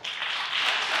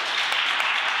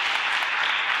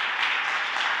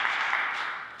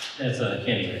 That's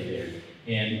Kenny right there.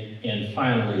 And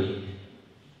finally,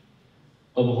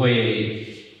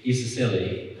 Obahoye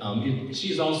Isisele.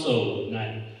 She's also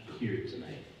not here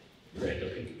tonight, correct?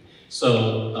 Okay.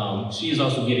 So she is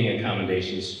also getting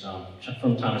accommodations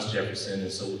from Thomas Jefferson,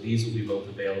 and so these will be both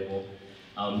available.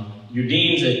 Your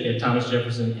deans at Thomas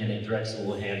Jefferson and at Drexel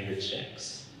will have your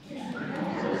checks. So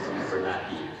for not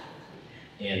here.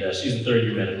 And she's a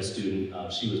 3rd-year medical student.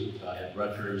 She was at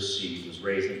Rutgers. She was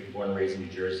born and raised in New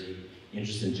Jersey,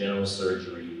 interested in general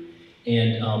surgery.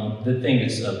 And the thing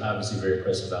that's obviously very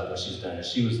impressive about what she's done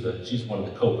is she's one of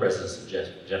the co-presidents of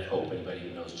Jeff Hope. Anybody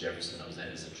who knows Jefferson knows that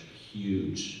is such a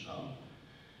huge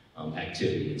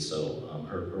activity. And so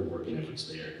her working efforts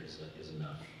there is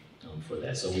enough for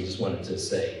that. So we just wanted to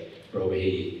say for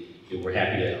Obahoye, we're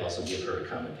happy to also give her a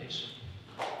commendation.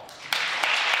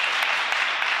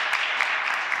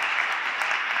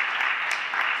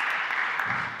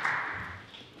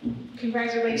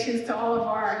 Congratulations to all of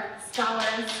our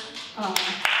scholars. And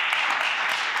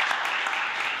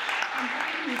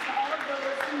thank you to all of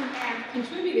those who have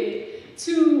contributed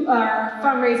to our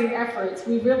fundraising efforts.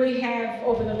 We really have,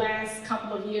 over the last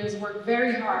couple of years, worked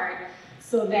very hard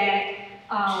so that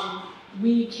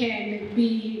we can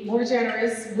be more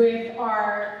generous with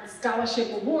our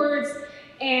scholarship awards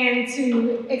and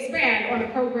to expand on the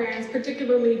programs,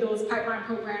 particularly those pipeline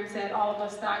programs that all of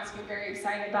us docs get very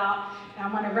excited about. And I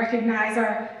want to recognize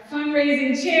our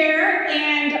fundraising chair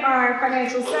and our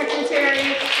financial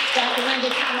secretary, Dr. Linda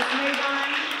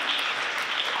Thomas-Maybine.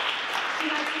 She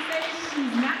likes to say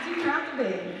she's not too proud to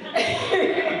bed.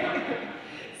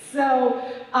 So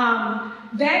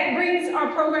that brings our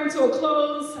program to a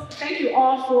close. Thank you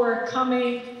all for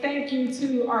coming. Thank you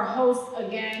to our hosts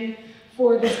again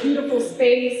for this beautiful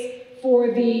space,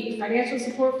 for the financial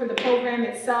support for the program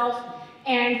itself,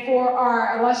 and for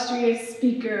our illustrious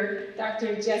speaker,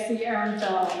 Dr. Jesse Ehrenfeld. I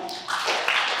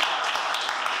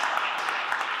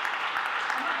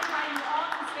want to invite you all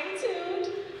to stay tuned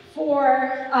for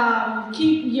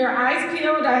keep your eyes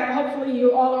peeled. Hopefully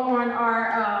you all are on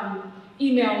our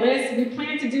email list. We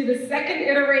plan to do the 2nd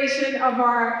iteration of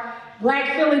our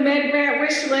Black Philly Med Grant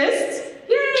wish list.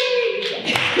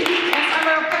 Yay! That's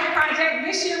our little project.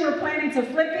 This year we're planning to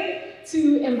flip it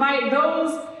to invite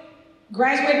those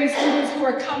graduating students who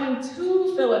are coming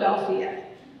to Philadelphia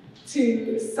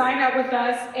to sign up with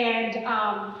us, and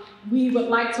we would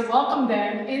like to welcome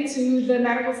them into the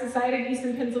Medical Society of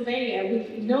Eastern Pennsylvania.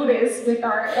 We noticed with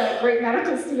our great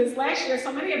medical students last year,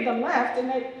 so many of them left, and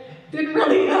they didn't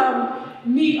really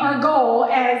meet our goal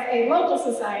as a local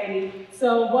society.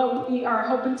 So what we are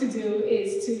hoping to do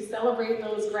is to celebrate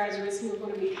those graduates who are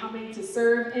going to be coming to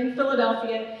serve in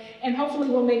Philadelphia, and hopefully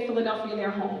we'll make Philadelphia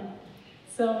their home.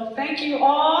 So thank you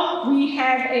all. We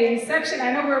have a reception.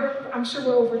 I know I'm sure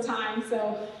we're over time, so.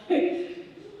 So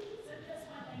just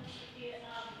one thing,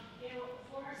 there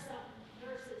were some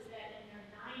nurses that in their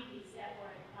 90s that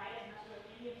were invited, and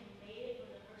any of them made it when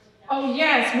the person died. Oh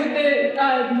yes, with the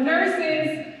nurses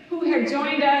who have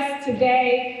joined us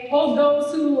today, both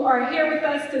those who are here with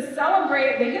us to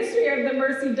celebrate the history of the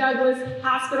Mercy-Douglass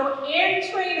Hospital and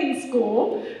Training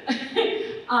School,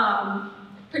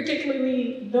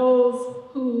 particularly those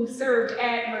who served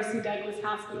at Mercy-Douglass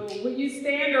Hospital. Would you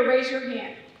stand or raise your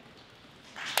hand?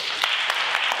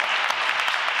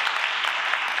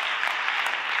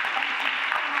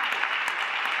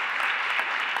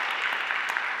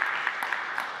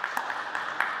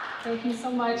 Thank you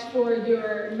so much for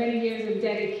your many years of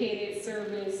dedicated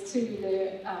service to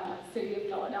the city of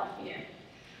Philadelphia.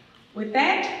 With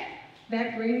that,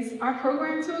 that brings our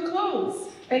program to a close.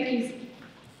 Thank you.